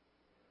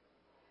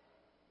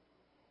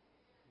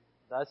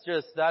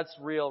 That's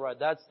real, right?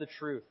 That's the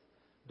truth.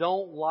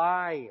 Don't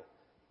lie.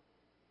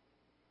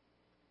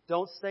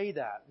 Don't say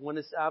that when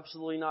it's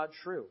absolutely not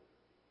true.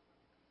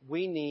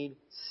 We need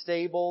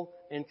stable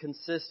and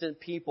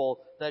consistent people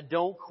that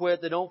don't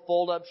quit, that don't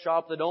fold up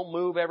shop, that don't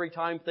move every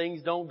time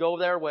things don't go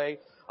their way.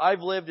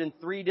 I've lived in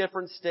 3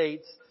 different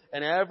states,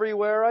 and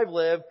everywhere I've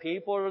lived,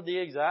 people are the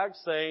exact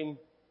same.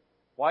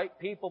 White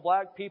people,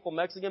 black people,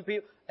 Mexican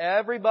people,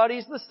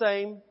 everybody's the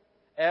same.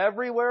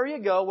 Everywhere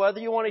you go, whether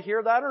you want to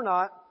hear that or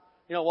not.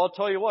 I'll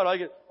tell you what,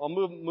 I'll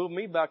move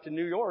me back to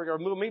New York, or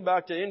move me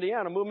back to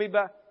Indiana, move me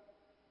back.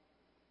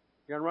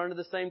 You're going to run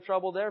into the same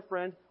trouble there,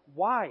 friend.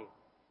 Why?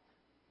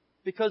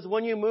 Because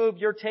when you move,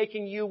 you're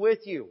taking you with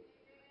you.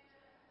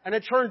 And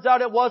it turns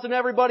out it wasn't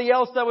everybody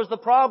else that was the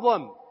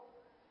problem.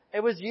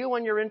 It was you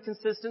and your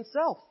inconsistent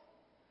self.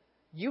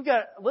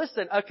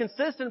 Listen, a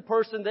consistent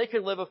person, they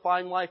can live a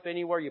fine life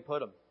anywhere you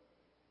put them.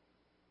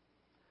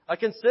 A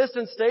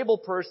consistent, stable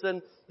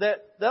person, that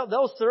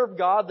they'll serve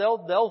God,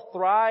 they'll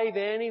thrive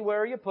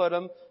anywhere you put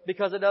them,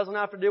 because it doesn't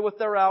have to do with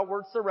their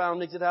outward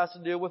surroundings, it has to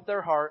do with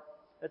their heart.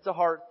 It's a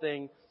heart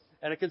thing.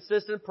 And a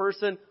consistent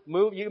person,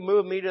 you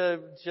move me to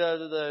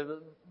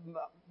the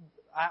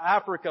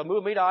Africa,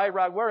 move me to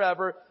Iraq,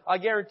 wherever, I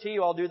guarantee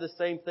you I'll do the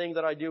same thing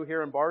that I do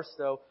here in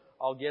Barstow.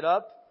 I'll get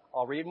up,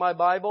 I'll read my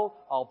Bible,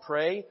 I'll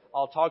pray,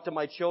 I'll talk to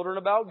my children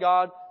about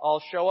God,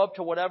 I'll show up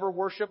to whatever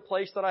worship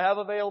place that I have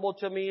available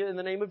to me in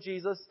the name of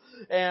Jesus,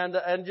 and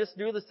just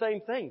do the same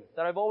thing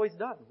that I've always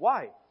done.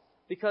 Why?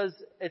 Because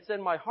it's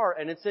in my heart,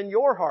 and it's in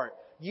your heart.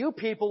 You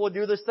people will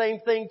do the same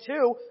thing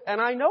too,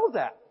 and I know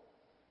that.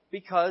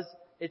 Because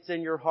It's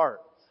in your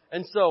heart.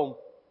 And so,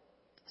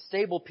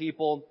 stable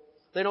people,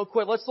 they don't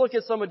quit. Let's look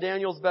at some of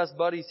Daniel's best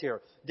buddies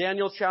here.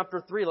 Daniel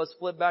chapter 3. Let's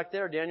flip back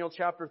there. Daniel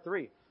chapter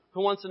 3.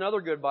 Who wants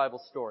another good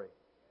Bible story?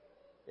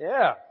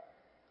 Yeah.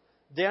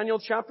 Daniel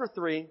chapter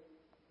 3.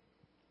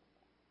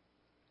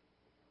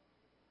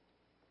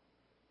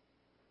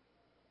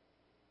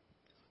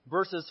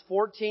 Verses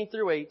 14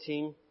 through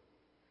 18.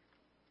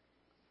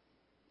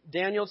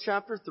 Daniel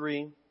chapter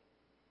 3.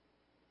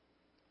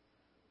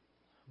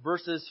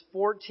 Verses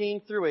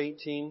 14 through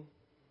 18.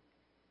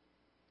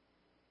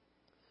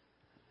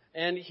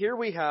 And here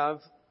we have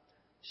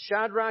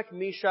Shadrach,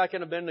 Meshach,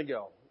 and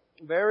Abednego.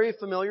 Very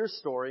familiar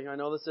story. I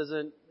know this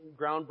isn't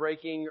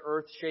groundbreaking,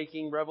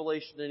 earth-shaking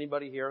revelation to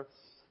anybody here.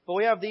 But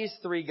we have these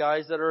three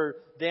guys that are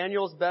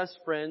Daniel's best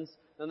friends,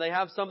 and they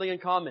have something in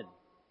common.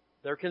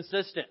 They're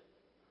consistent.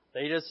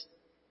 They just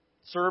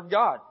serve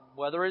God.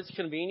 Whether it's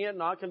convenient,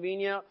 not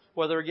convenient,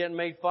 whether they're getting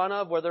made fun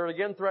of, whether they're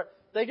getting threatened,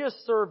 they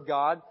just serve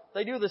God.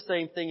 They do the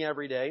same thing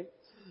every day.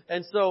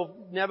 And so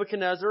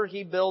Nebuchadnezzar,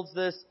 he builds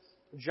this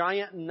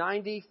giant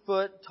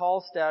 90-foot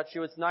tall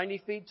statue. It's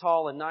 90 feet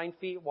tall and 9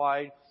 feet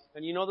wide.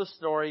 And you know the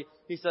story.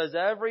 He says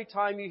every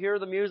time you hear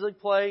the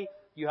music play,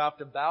 you have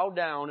to bow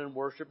down and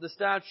worship the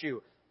statue.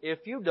 If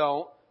you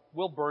don't,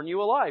 we'll burn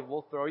you alive.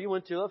 We'll throw you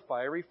into a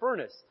fiery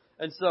furnace.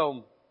 And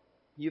so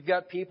you've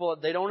got people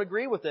that they don't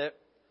agree with it.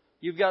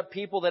 You've got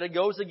people that it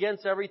goes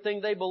against everything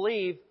they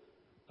believe.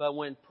 But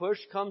when push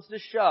comes to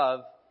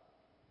shove,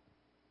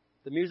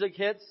 the music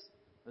hits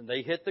and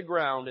they hit the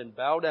ground and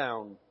bow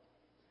down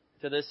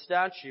to this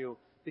statue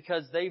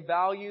because they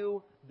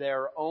value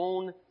their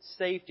own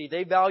safety.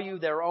 They value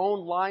their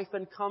own life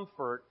and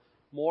comfort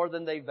more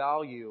than they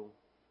value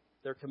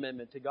their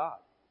commitment to God.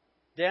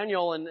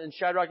 Daniel and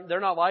Shadrach, they're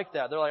not like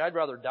that. They're like, I'd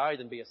rather die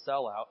than be a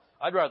sellout.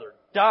 I'd rather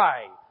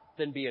die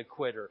than be a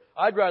quitter.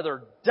 I'd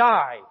rather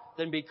die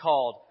than be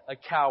called a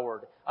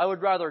coward. I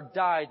would rather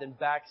die than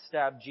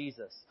backstab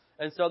Jesus.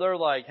 And so they're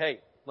like, hey,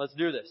 let's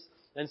do this.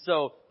 And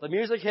so the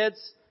music hits,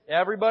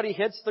 everybody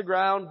hits the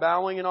ground,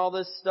 bowing and all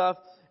this stuff.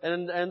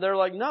 And they're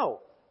like, no,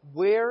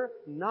 we're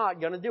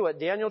not going to do it.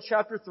 Daniel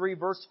chapter 3,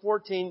 verse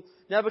 14,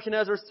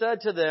 Nebuchadnezzar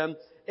said to them,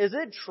 is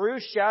it true,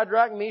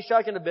 Shadrach,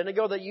 Meshach, and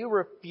Abednego, that you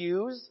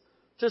refuse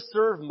to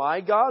serve my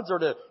gods or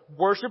to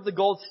worship the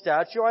gold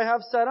statue I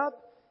have set up?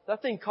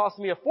 That thing cost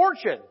me a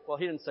fortune. Well,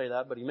 he didn't say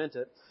that, but he meant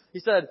it. He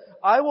said,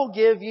 I will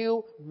give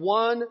you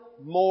one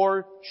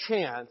more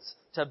chance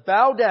to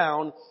bow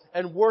down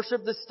and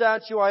worship the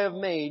statue I have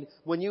made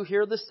when you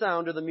hear the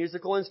sound of the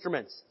musical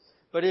instruments.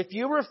 But if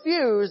you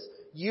refuse,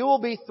 you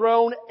will be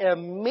thrown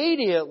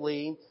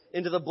immediately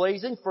into the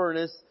blazing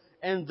furnace,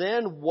 and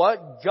then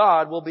what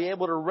God will be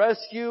able to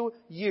rescue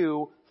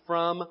you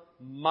from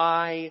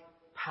my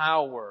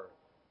power?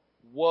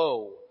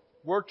 Whoa.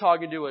 We're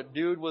talking to a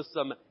dude with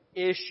some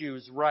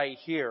issues right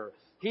here.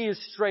 He is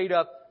straight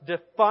up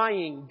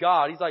defying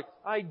God. He's like,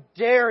 I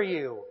dare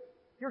you.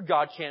 Your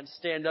God can't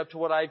stand up to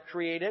what I've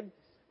created.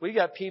 We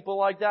got people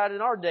like that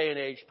in our day and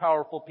age.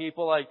 Powerful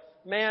people like,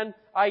 man,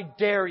 I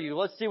dare you.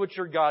 Let's see what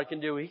your God can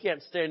do. He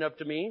can't stand up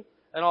to me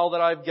and all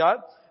that I've got.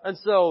 And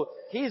so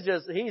he's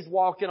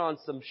walking on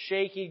some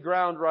shaky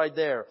ground right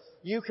there.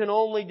 You can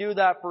only do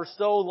that for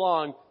so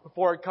long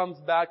before it comes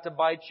back to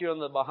bite you in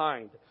the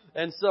behind.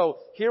 And so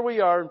here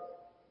we are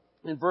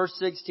in verse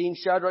 16.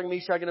 Shadrach,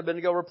 Meshach, and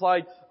Abednego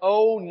replied,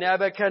 O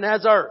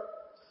Nebuchadnezzar,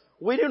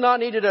 we do not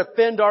need to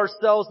defend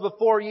ourselves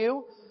before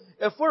you.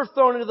 If we're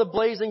thrown into the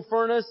blazing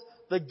furnace,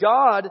 the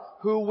God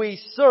who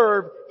we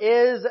serve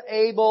is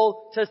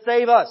able to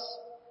save us.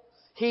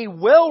 He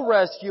will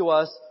rescue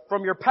us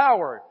from your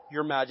power,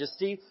 Your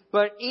Majesty.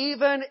 But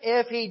even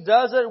if He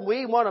doesn't,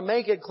 we want to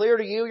make it clear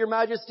to you, Your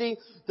Majesty,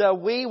 that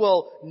we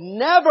will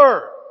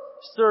never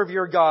serve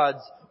your gods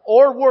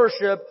or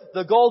worship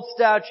the gold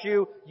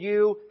statue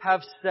you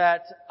have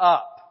set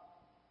up.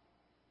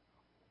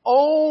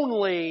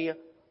 Only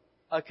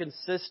a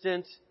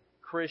consistent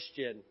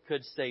Christian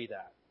could say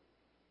that.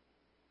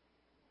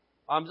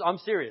 I'm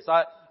serious.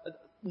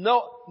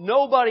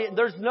 Nobody,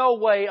 there's no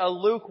way a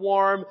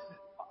lukewarm,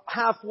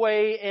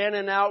 halfway in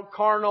and out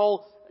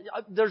carnal,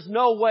 there's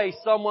no way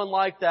someone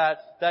like that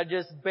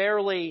just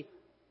barely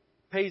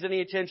pays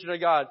any attention to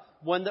God.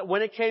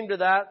 When it came to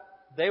that,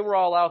 they were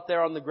all out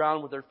there on the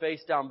ground with their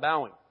face down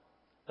bowing.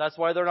 That's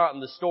why they're not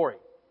in the story.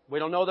 We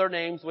don't know their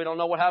names. We don't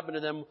know what happened to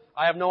them.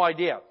 I have no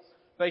idea.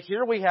 But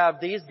here we have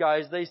these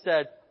guys. They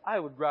said, I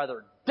would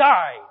rather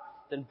die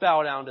than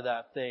bow down to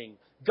that thing.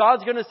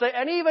 God's going to say,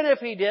 and even if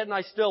He didn't,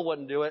 I still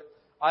wouldn't do it.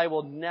 I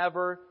will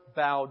never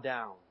bow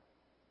down.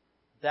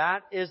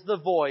 That is the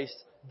voice.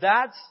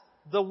 That's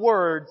the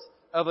words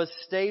of a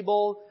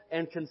stable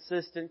and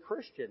consistent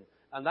Christian.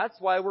 And that's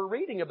why we're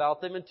reading about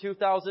them in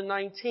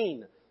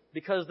 2019.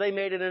 Because they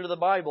made it into the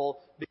Bible,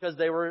 because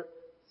they were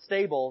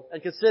stable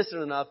and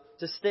consistent enough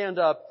to stand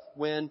up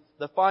when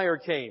the fire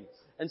came.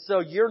 And so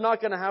you're not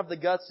going to have the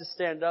guts to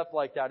stand up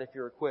like that if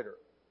you're a quitter.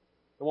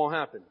 It won't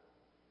happen.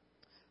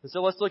 And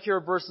so let's look here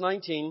at verse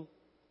 19.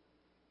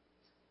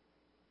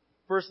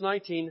 Verse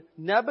 19,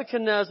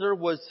 Nebuchadnezzar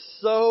was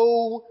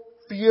so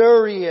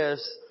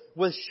furious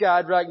with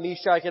Shadrach,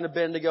 Meshach, and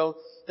Abednego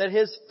that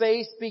his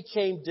face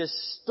became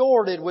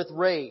distorted with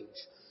rage.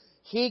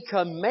 He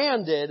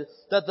commanded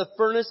that the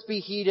furnace be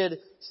heated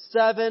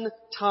 7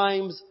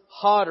 times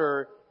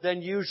hotter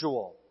than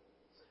usual.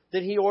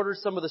 Then he ordered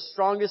some of the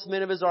strongest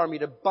men of his army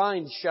to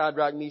bind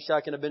Shadrach,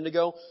 Meshach, and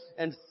Abednego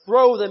and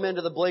throw them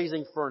into the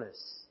blazing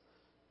furnace.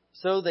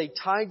 So they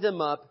tied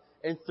them up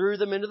and threw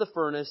them into the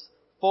furnace,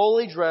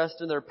 fully dressed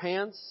in their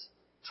pants,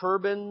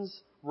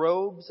 turbans,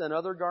 robes, and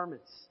other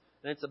garments.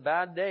 And it's a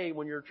bad day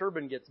when your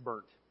turban gets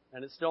burnt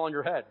and it's still on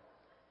your head.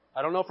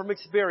 I don't know from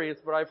experience,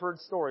 but I've heard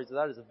stories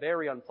that is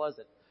very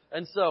unpleasant.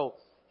 And so,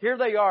 here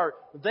they are.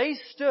 They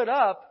stood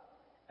up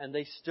and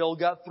they still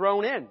got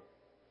thrown in.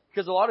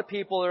 Because a lot of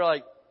people are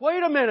like,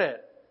 wait a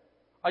minute.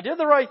 I did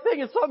the right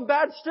thing and something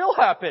bad still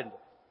happened.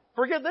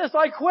 Forget this,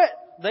 I quit.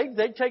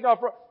 They'd take off.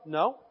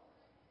 No.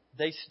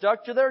 They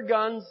stuck to their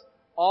guns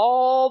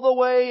all the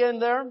way in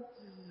there.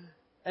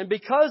 And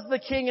because the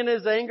king in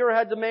his anger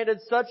had demanded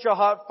such a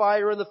hot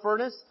fire in the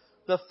furnace,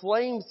 the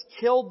flames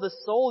killed the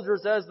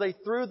soldiers as they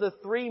threw the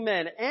 3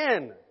 men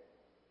in.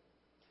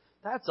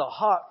 That's a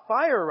hot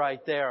fire right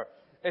there.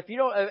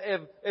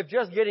 If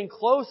just getting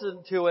close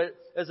to it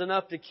is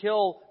enough to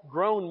kill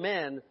grown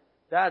men,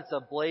 that's a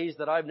blaze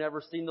that I've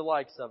never seen the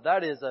likes of.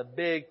 That is a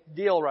big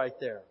deal right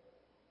there.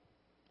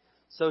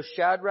 So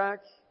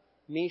Shadrach,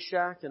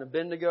 Meshach, and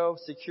Abednego,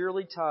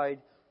 securely tied,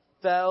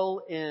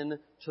 fell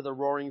into the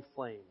roaring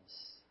flames.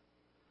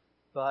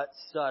 But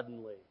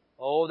suddenly,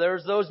 oh,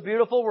 there's those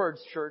beautiful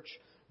words, church.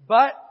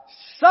 But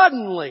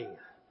suddenly,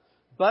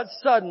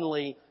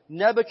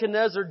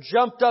 Nebuchadnezzar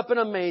jumped up in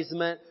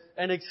amazement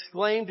and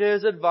exclaimed to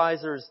his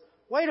advisors,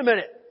 wait a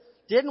minute,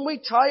 didn't we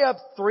tie up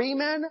 3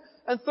 men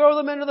and throw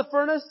them into the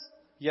furnace?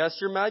 Yes,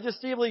 Your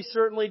Majesty, we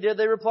certainly did,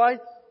 they replied.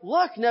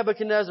 Look,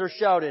 Nebuchadnezzar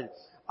shouted,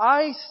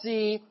 I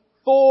see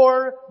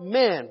 4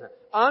 men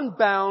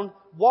unbound,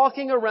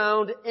 walking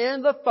around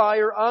in the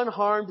fire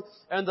unharmed,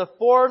 and the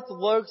 4th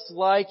looks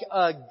like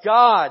a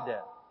god.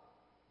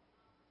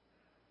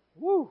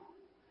 Woo!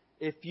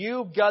 If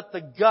you've got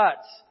the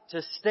guts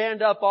to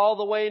stand up all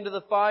the way into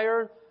the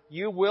fire,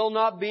 you will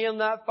not be in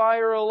that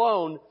fire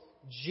alone.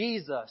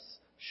 Jesus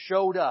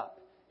showed up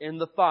in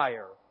the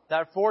fire.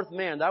 That 4th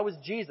man, that was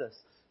Jesus.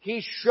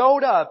 He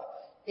showed up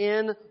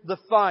in the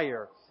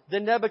fire.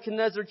 Then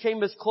Nebuchadnezzar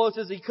came as close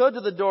as he could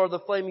to the door of the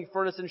flaming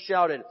furnace and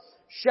shouted,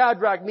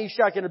 Shadrach,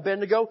 Meshach, and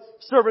Abednego,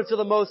 servants of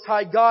the Most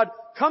High God,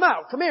 come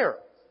out, come here.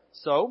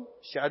 So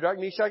Shadrach,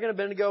 Meshach, and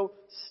Abednego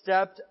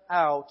stepped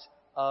out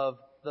of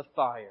the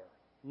fire.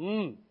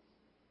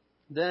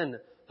 Then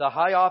the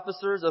high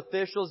officers,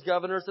 officials,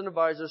 governors, and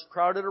advisors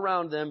crowded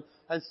around them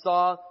and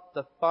saw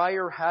the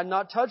fire had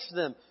not touched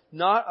them.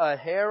 Not a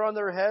hair on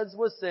their heads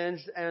was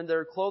singed, and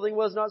their clothing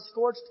was not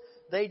scorched.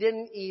 They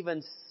didn't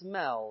even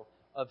smell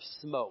of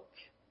smoke.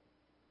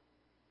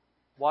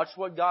 Watch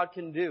what God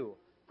can do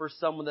for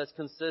someone that's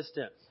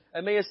consistent.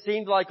 It may have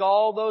seemed like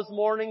all those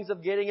mornings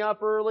of getting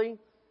up early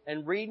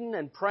and reading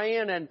and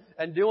praying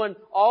and doing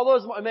all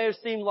those, it may have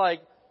seemed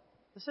like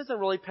this isn't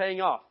really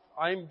paying off.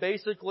 I'm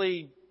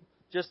basically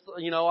just,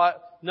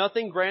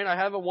 nothing grand. I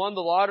haven't won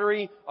the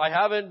lottery. I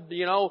haven't,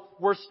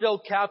 we're still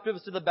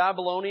captives to the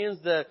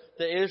Babylonians. The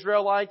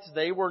Israelites,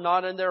 they were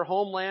not in their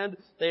homeland.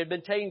 They had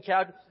been taken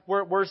captive.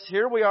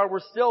 Here we are. We're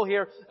still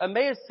here. It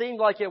may have seemed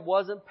like it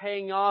wasn't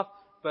paying off,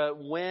 but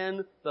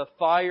when the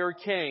fire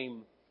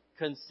came,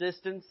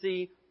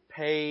 consistency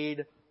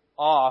paid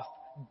off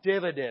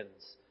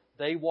dividends.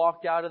 They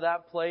walked out of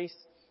that place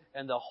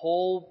and the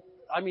whole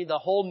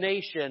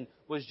nation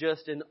was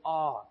just in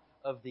awe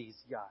of these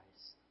guys.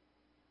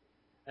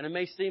 And it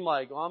may seem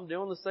like, I'm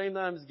doing the same thing.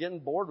 I'm just getting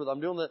bored with it.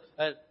 I'm doing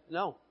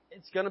no,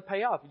 it's going to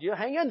pay off. You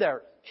hang in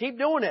there. Keep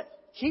doing it.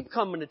 Keep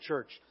coming to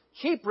church.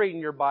 Keep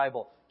reading your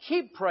Bible.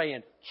 Keep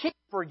praying. Keep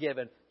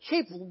forgiving.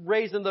 Keep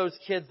raising those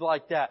kids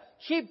like that.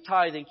 Keep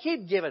tithing.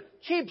 Keep giving.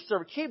 Keep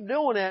serving. Keep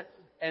doing it.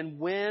 And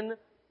when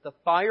the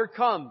fire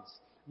comes,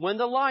 when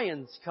the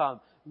lions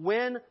come,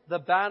 when the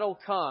battle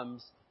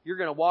comes, you're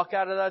going to walk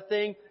out of that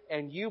thing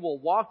and you will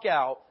walk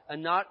out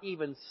and not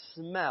even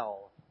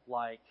smell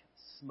like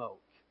smoke.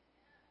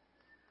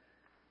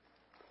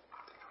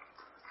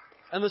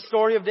 And the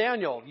story of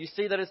Daniel, you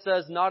see that it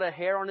says not a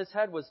hair on his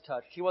head was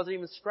touched. He wasn't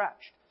even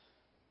scratched.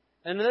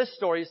 And in this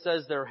story, it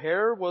says their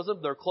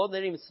clothes, they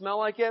didn't even smell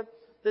like it.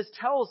 This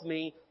tells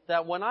me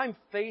that when I'm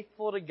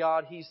faithful to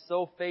God, He's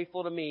so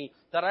faithful to me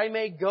that I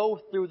may go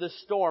through the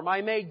storm.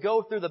 I may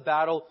go through the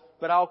battle,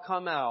 but I'll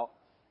come out.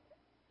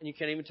 And you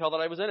can't even tell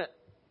that I was in it.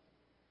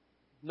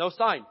 No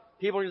sign.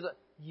 People are just like,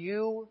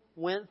 you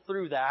went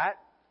through that.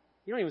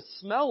 You don't even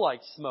smell like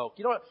smoke.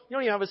 You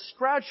don't even have a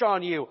scratch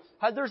on you.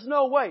 There's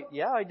no way.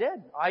 Yeah, I did.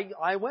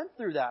 I went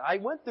through that. I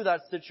went through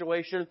that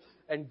situation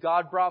and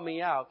God brought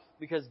me out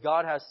because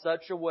God has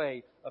such a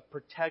way of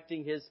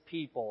protecting His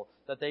people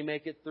that they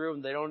make it through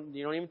and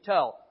you don't even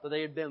tell that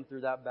they had been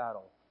through that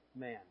battle.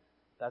 Man,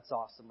 that's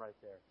awesome right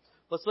there.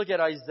 Let's look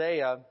at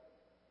Isaiah.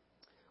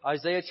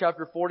 Isaiah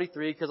chapter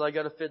 43, because I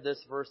got to fit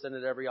this verse in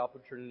at every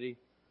opportunity.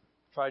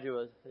 Try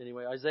to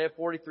anyway. Isaiah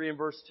 43 and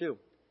verse 2.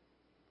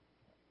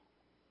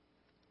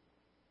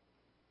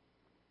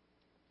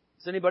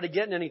 Is anybody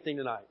getting anything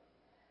tonight?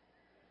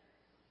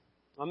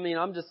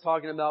 I'm just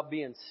talking about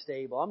being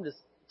stable. I'm just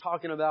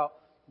talking about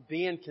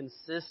being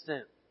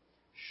consistent.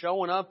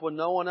 Showing up when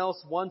no one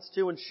else wants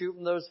to and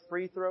shooting those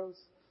free throws.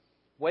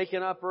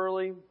 Waking up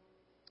early.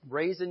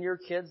 Raising your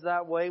kids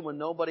that way when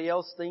nobody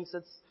else thinks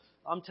it's...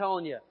 I'm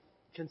telling you,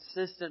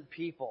 consistent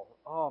people.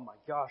 Oh my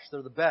gosh,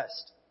 they're the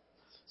best.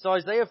 So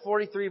Isaiah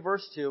 43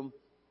 verse 2,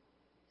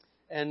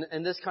 and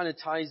this kind of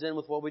ties in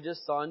with what we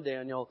just saw in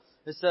Daniel.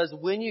 It says,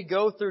 when you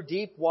go through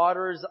deep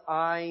waters,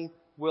 I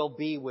will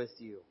be with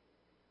you.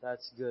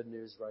 That's good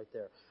news right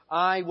there.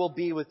 I will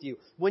be with you.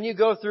 When you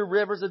go through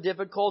rivers of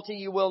difficulty,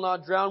 you will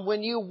not drown.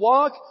 When you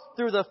walk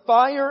through the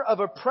fire of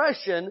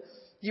oppression,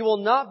 you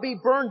will not be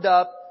burned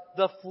up.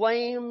 The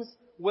flames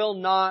will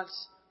not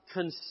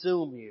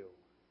consume you.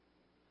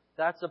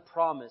 That's a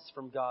promise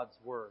from God's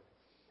Word.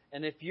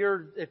 And if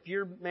you're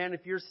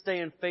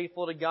staying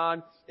faithful to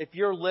God, if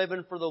you're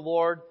living for the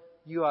Lord,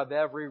 you have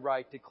every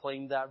right to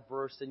claim that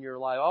verse in your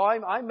life. Oh,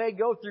 I may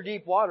go through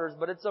deep waters,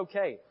 but it's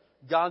okay.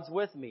 God's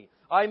with me.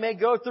 I may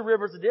go through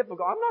rivers of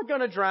difficulty. I'm not going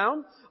to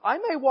drown. I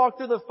may walk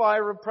through the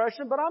fire of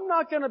oppression, but I'm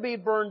not going to be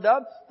burned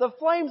up. The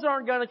flames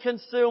aren't going to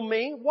consume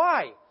me.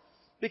 Why?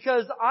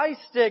 Because I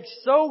stick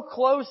so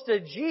close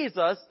to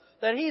Jesus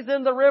that He's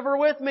in the river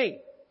with me.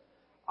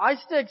 I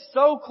stick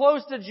so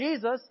close to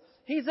Jesus,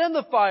 He's in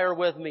the fire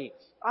with me.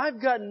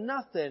 I've got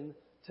nothing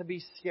to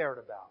be scared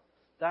about.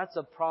 That's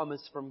a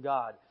promise from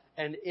God.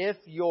 And if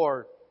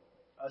you're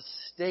a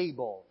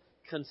stable,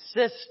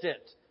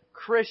 consistent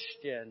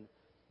Christian,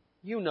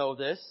 you know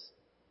this,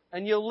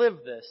 and you live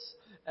this.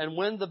 And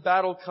when the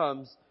battle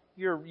comes,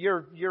 you're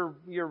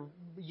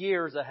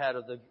years ahead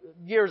of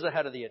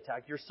the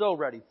attack. You're so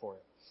ready for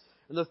it.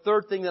 And the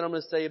third thing that I'm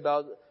going to say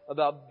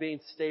about being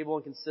stable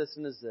and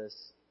consistent is this.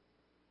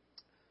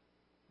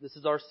 This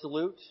is our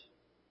salute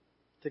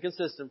to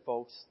consistent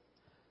folks.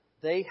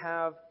 They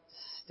have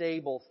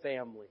stable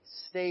families,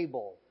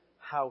 stable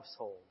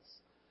households.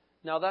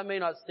 Now that may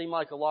not seem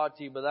like a lot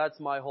to you, but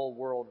that's my whole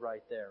world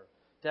right there.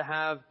 To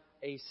have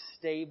a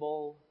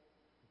stable,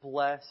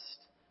 blessed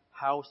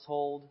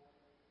household,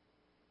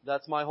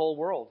 that's my whole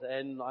world.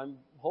 And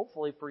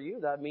hopefully for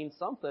you that means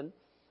something.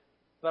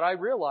 But I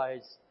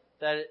realize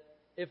that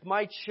if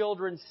my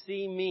children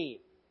see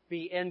me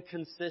be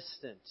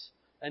inconsistent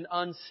and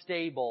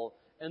unstable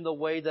in the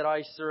way that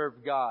I serve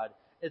God,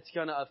 it's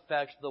going to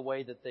affect the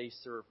way that they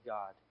serve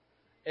God.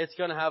 It's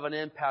going to have an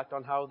impact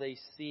on how they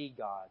see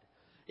God.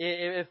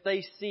 If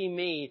they see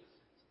me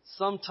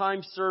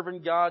sometimes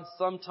serving God,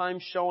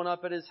 sometimes showing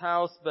up at His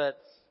house, but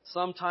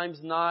sometimes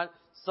not,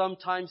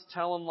 sometimes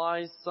telling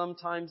lies,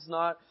 sometimes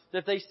not.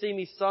 If they see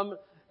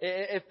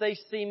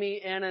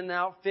me in and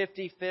out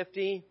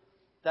 50-50,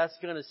 that's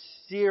going to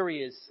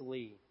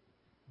seriously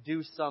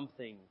do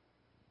something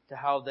to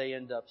how they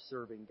end up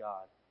serving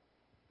God.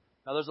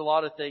 Now, there's a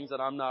lot of things that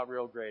I'm not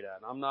real great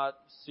at. I'm not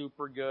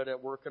super good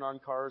at working on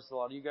cars. A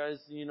lot of you guys,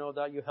 you know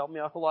that. You help me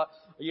out a lot.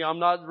 I'm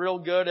not real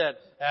good at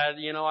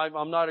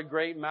I'm not a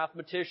great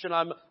mathematician.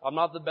 I'm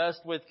not the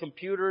best with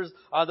computers.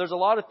 There's a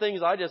lot of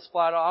things I just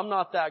flat out, I'm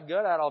not that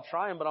good at. I'll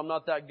try them, but I'm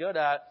not that good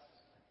at.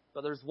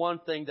 But there's one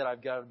thing that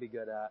I've got to be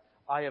good at.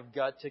 I have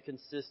got to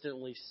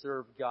consistently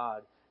serve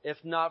God. If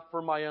not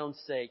for my own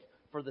sake,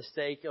 for the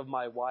sake of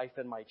my wife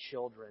and my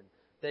children.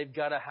 They've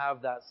got to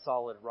have that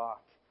solid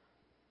rock.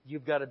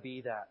 You've got to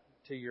be that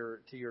to your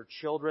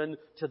children,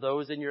 to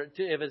those in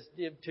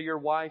to your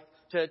wife,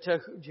 to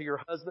your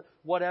husband,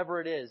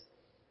 whatever it is.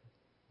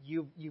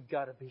 You've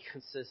got to be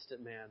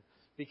consistent, man.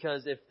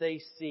 Because if they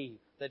see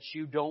that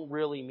you don't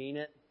really mean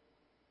it,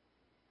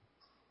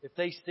 if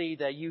they see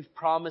that you've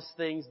promised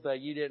things but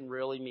you didn't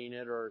really mean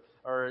it, or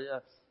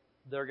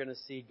they're going to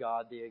see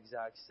God the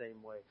exact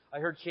same way. I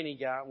heard Kenny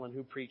Gatlin,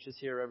 who preaches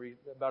here every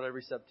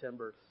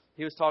September.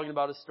 He was talking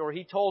about a story.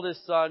 He told his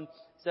son,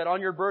 said,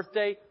 on your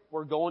birthday,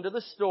 we're going to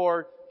the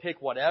store,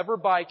 pick whatever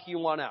bike you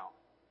want out.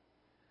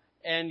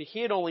 And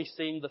he had only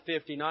seen the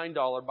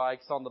 $59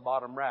 bikes on the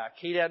bottom rack.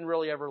 He hadn't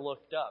really ever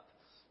looked up.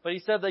 But he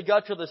said they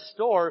got to the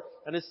store,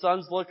 and his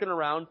son's looking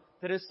around,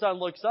 and his son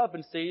looks up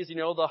and sees, the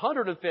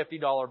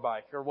 $150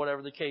 bike, or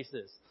whatever the case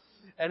is.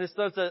 And his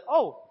son says,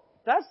 oh,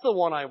 that's the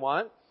one I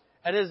want.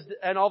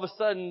 And all of a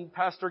sudden,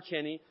 Pastor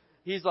Kenny,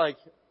 he's like,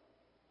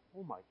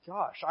 oh my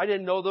gosh, I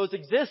didn't know those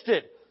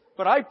existed.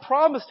 But I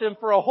promised him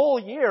for a whole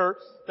year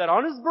that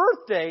on his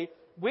birthday,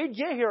 we'd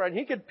get here and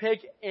he could pick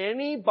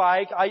any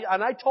bike.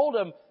 I told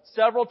him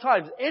several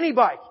times, any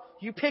bike,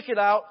 you pick it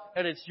out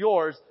and it's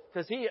yours.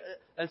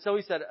 And so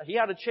he said, he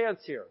had a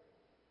chance here.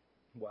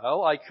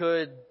 Well, I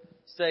could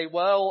say,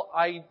 well,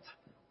 I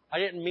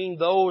didn't mean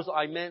those,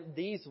 I meant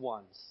these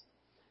ones.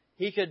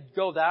 He could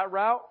go that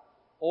route,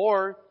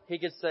 or he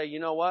could say, you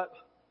know what?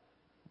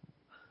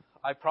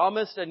 I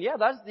promised, and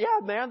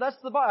that's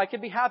the bike. I could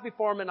be happy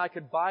for him, and I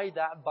could buy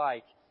that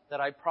bike that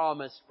I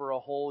promised for a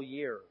whole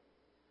year.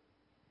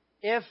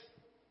 If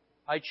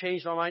I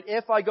change my mind,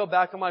 if I go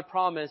back on my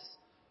promise,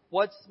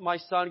 what's my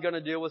son going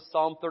to do with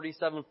Psalm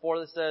 37:4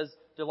 that says,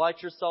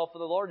 delight yourself in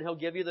the Lord, and He'll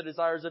give you the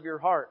desires of your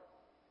heart.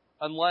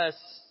 Unless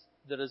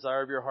the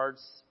desire of your heart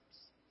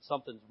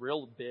something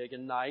real big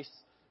and nice,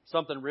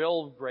 something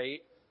real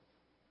great.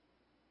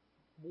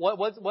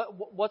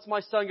 What's my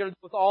son going to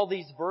do with all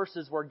these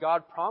verses where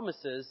God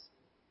promises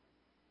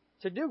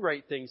to do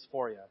great things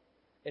for you?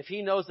 If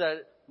he knows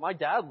that my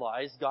dad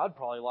lies, God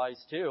probably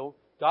lies too.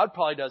 God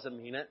probably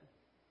doesn't mean it.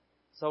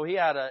 So he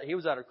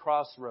was at a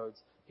crossroads.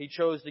 He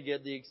chose to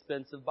get the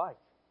expensive bike.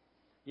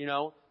 You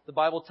know, the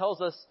Bible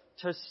tells us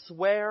to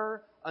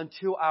swear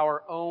unto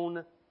our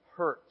own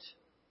hurt.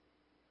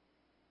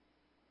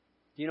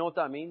 Do you know what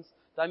that means?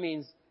 That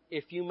means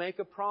if you make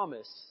a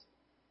promise,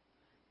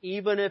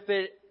 even if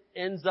it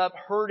ends up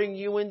hurting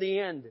you in the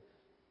end,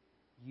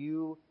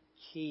 you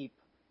keep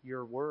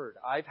your word.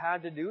 I've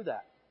had to do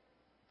that.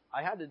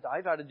 I've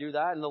had to do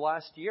that in the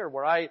last year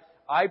where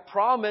I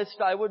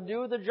promised I would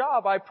do the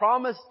job. I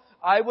promised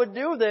I would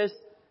do this.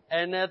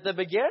 And at the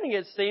beginning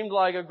it seemed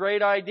like a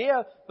great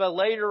idea, but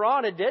later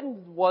on it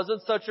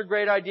wasn't such a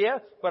great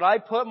idea. But I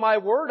put my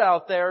word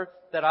out there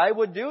that I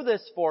would do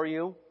this for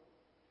you.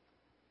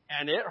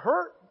 And it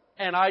hurt.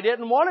 And I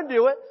didn't want to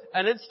do it.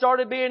 And it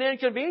started being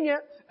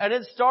inconvenient. And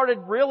it started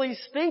really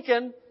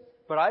stinking.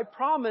 But I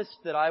promised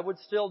that I would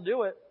still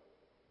do it.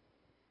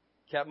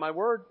 Kept my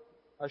word.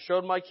 I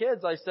showed my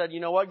kids. I said,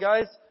 you know what,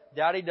 guys?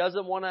 Daddy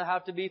doesn't want to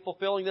have to be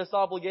fulfilling this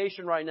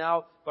obligation right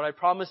now. But I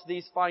promised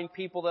these fine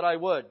people that I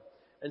would.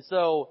 And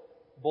so,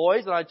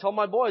 boys, and I told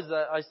my boys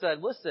that I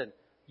said, listen,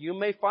 you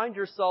may find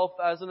yourself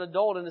as an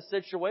adult in a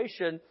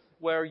situation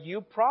where you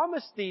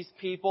promised these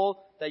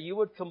people that you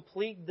would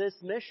complete this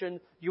mission.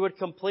 You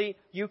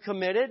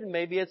committed.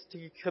 Maybe it's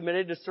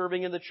committed to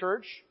serving in the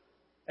church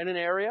in an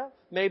area.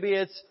 Maybe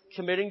it's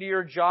committing to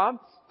your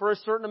job for a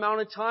certain amount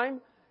of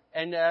time.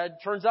 And it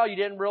turns out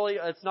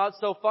it's not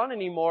so fun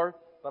anymore.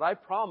 But I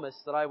promised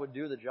that I would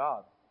do the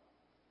job.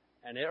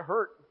 And it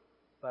hurt,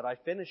 but I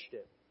finished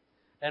it.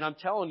 And I'm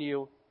telling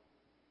you,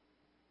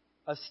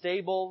 a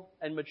stable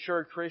and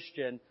mature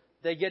Christian,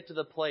 they get to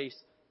the place,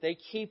 they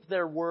keep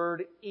their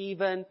word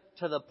even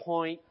to the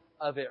point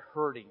of it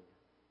hurting.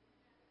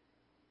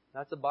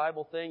 That's a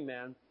Bible thing,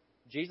 man.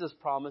 Jesus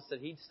promised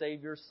that He'd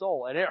save your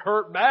soul, and it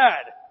hurt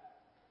bad.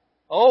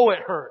 Oh, it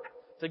hurt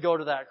to go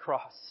to that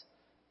cross.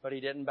 But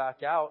He didn't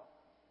back out.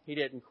 He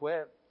didn't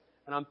quit.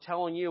 And I'm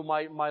telling you,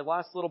 my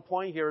last little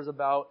point here is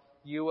about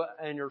you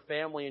and your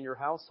family and your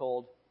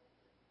household.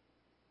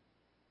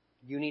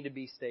 You need to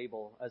be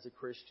stable as a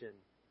Christian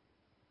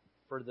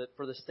for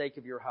the sake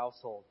of your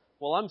household.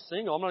 Well, I'm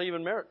single. I'm not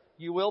even married.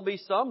 You will be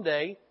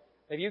someday.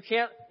 If you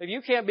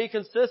can't be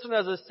consistent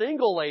as a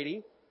single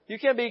lady, you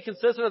can't be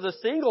consistent as a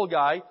single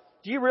guy.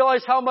 Do you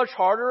realize how much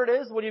harder it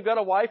is when you've got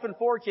a wife and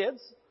 4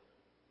 kids?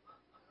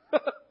 Some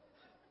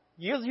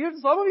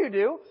of you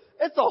do.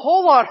 It's a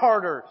whole lot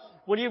harder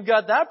when you've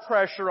got that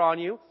pressure on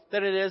you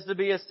than it is to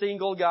be a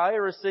single guy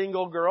or a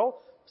single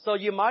girl. So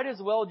you might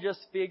as well just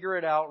figure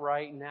it out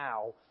right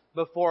now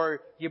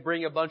before you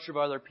bring a bunch of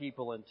other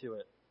people into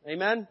it.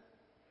 Amen?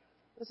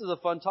 This is a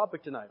fun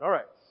topic tonight. All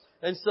right.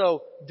 And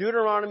so,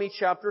 Deuteronomy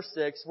chapter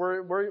 6,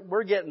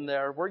 we're getting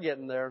there. We're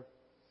getting there.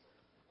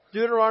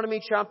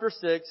 Deuteronomy chapter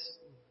 6,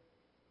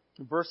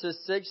 verses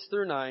 6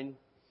 through 9.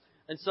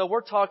 And so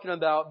we're talking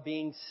about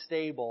being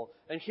stable.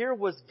 And here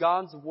was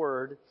God's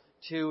word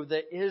to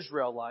the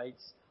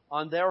Israelites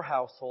on their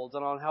households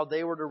and on how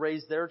they were to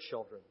raise their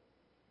children.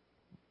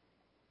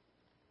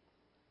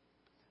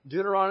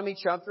 Deuteronomy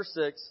chapter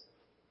 6,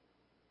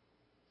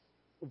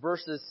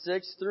 verses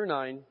 6 through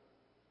 9.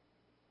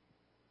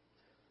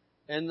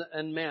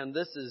 And man,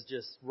 this is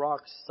just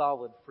rock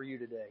solid for you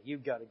today.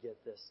 You've got to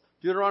get this.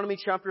 Deuteronomy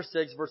chapter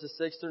 6, verses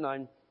 6 through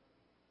 9.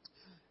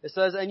 It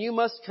says, and you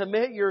must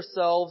commit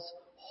yourselves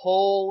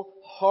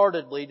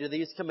wholeheartedly to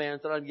these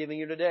commands that I'm giving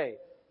you today.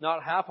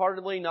 Not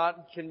half-heartedly,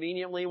 not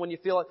conveniently when you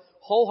feel it.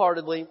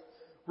 Wholeheartedly.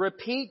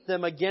 Repeat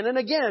them again and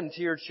again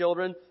to your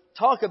children.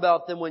 Talk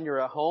about them when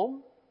you're at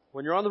home,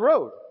 when you're on the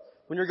road,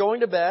 when you're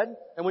going to bed,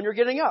 and when you're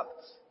getting up.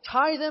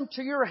 Tie them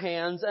to your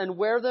hands and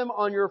wear them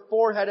on your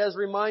forehead as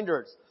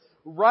reminders.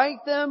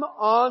 Write them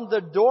on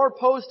the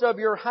doorpost of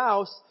your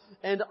house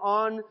and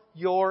on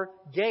your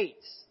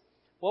gates.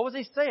 What was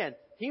he saying?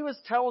 He was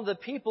telling the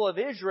people of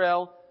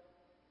Israel,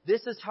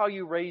 this is how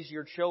you raise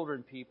your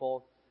children,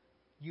 people.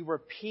 You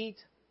repeat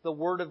the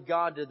Word of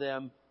God to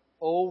them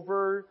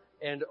over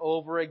and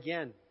over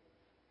again.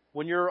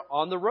 When you're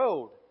on the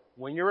road,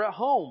 when you're at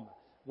home,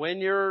 when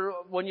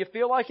you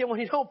feel like it, when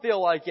you don't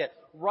feel like it.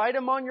 Write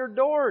them on your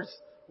doors.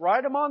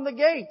 Write them on the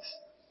gates.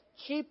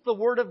 Keep the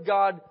Word of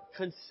God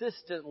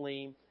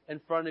consistently in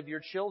front of your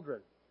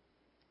children.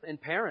 And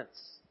parents,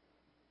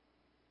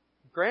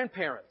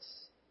 grandparents,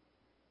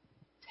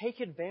 take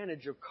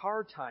advantage of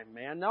car time,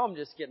 man. Now I'm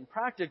just getting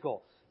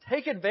practical.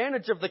 Take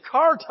advantage of the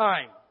car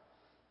time.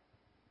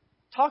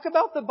 Talk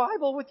about the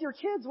Bible with your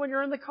kids when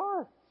you're in the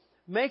car.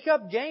 Make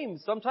up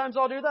games. Sometimes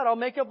I'll do that. I'll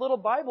make up little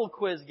Bible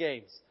quiz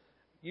games.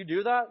 You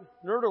do that?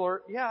 Nerd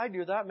alert. Yeah, I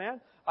do that,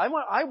 man. I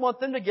want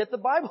them to get the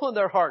Bible in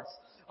their hearts.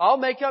 I'll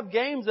make up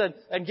games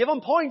and give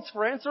them points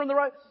for answering the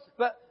right.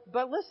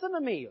 But listen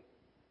to me.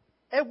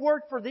 It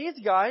worked for these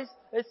guys.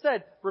 It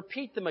said,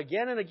 repeat them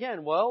again and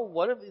again. Well,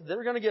 what if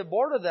they're going to get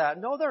bored of that?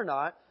 No, they're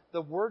not.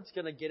 The Word's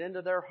going to get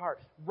into their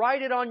heart.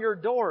 Write it on your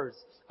doors.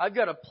 I've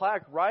got a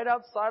plaque right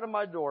outside of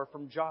my door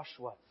from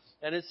Joshua.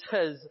 And it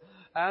says,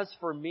 as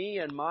for me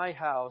and my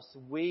house,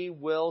 we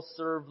will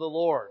serve the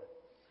Lord.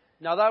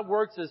 Now that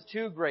works as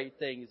two great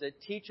things. It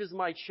teaches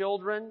my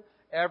children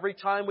every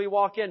time we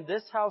walk in,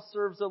 this house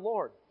serves the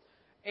Lord.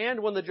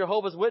 And when the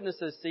Jehovah's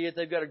Witnesses see it,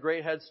 they've got a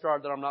great head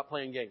start that I'm not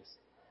playing games.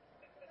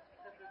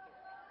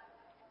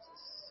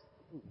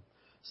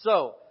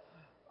 So,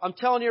 I'm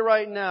telling you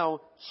right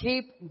now,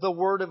 keep the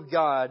Word of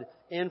God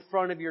in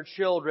front of your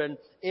children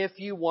if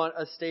you want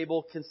a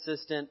stable,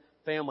 consistent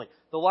family.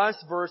 The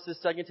last verse is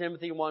 2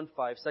 Timothy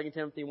 1:5. 2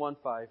 Timothy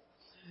 1:5.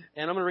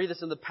 And I'm going to read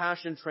this in the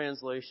Passion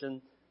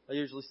Translation. I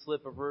usually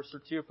slip a verse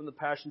or two from the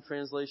Passion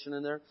Translation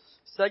in there.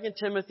 2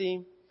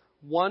 Timothy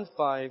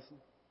 1:5.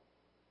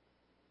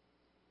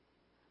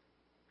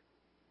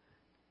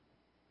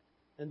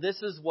 And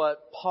this is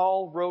what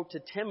Paul wrote to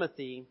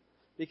Timothy,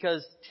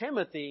 because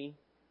Timothy,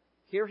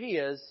 here he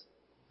is,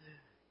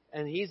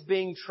 and he's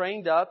being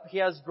trained up. He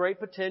has great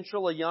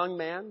potential, a young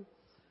man,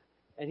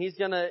 and he's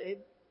going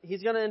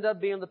to end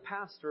up being the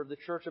pastor of the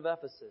church of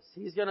Ephesus.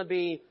 He's going to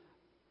be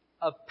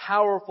a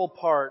powerful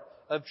part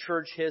of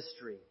church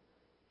history.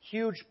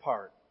 Huge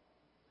part.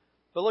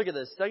 But look at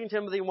this. 2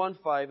 Timothy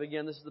 1:5.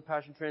 Again, this is the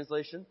Passion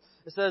Translation.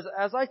 It says,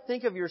 as I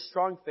think of your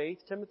strong faith,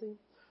 Timothy,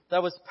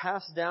 that was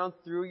passed down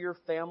through your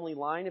family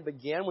line. It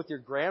began with your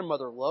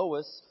grandmother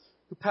Lois,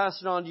 who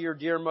passed it on to your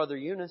dear mother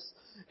Eunice.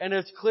 And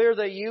it's clear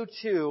that you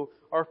too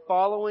are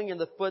following in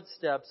the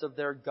footsteps of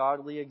their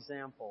godly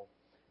example.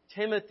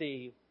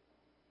 Timothy,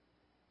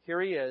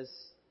 here he is.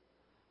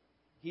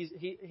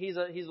 He's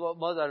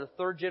a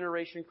third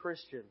generation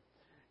Christian.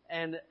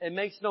 And it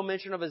makes no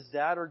mention of his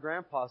dad or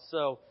grandpa.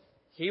 So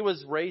he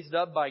was raised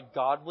up by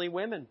godly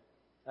women,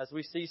 as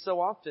we see so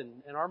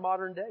often in our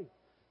modern day.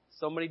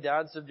 So many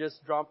dads have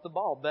just dropped the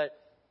ball. But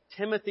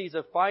Timothy's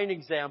a fine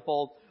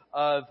example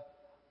of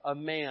a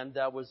man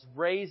that was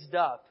raised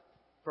up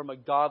from a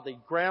godly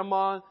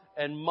grandma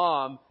and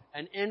mom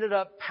and ended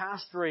up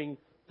pastoring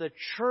the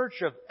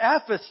church of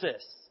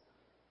Ephesus.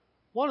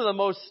 One of the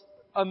most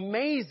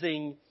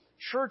amazing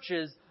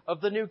churches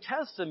of the New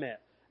Testament.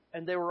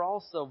 And they were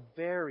also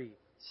very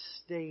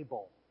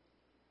stable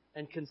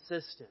and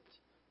consistent.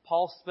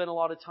 Paul spent a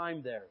lot of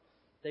time there.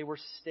 They were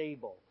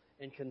stable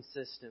and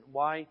consistent.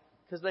 Why?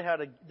 Because they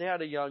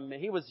had a young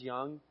man. He was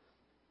young,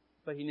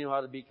 but he knew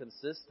how to be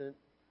consistent.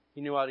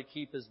 He knew how to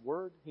keep his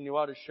word. He knew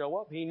how to show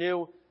up. He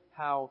knew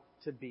how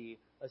to be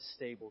a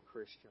stable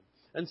Christian.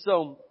 And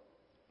so,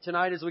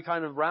 tonight as we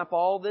kind of wrap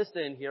all this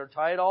in here,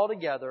 tie it all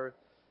together,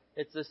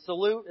 it's a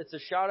salute, it's a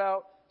shout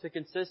out to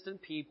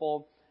consistent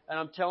people. And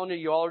I'm telling you,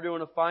 you all are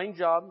doing a fine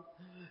job.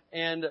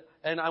 And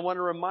I want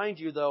to remind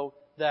you, though,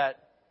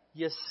 that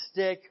you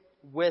stick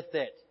with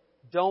it.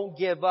 Don't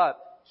give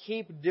up.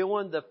 Keep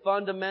doing the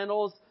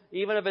fundamentals.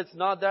 Even if it's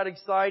not that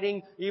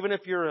exciting, even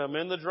if you're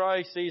in the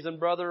dry season,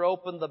 brother,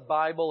 open the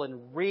Bible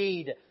and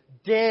read.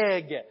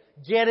 Dig.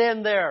 Get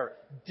in there.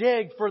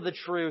 Dig for the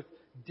truth.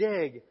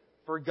 Dig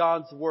for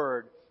God's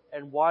Word.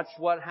 And watch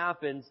what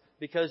happens,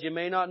 because you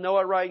may not know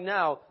it right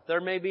now.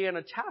 There may be an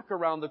attack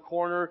around the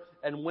corner,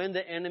 and when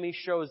the enemy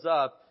shows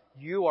up,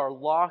 you are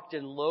locked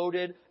and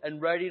loaded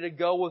and ready to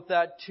go with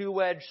that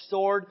two-edged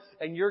sword,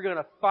 and you're going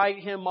to fight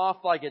him off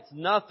like it's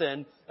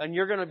nothing, and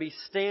you're going to be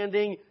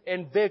standing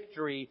in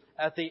victory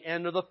at the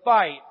end of the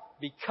fight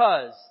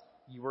because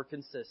you were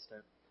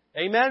consistent.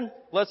 Amen?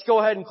 Let's go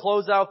ahead and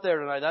close out there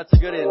tonight. That's a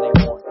good ending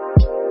point.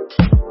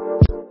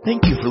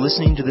 Thank you for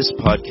listening to this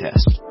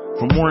podcast.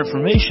 For more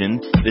information,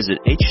 visit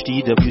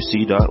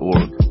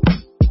hdwc.org.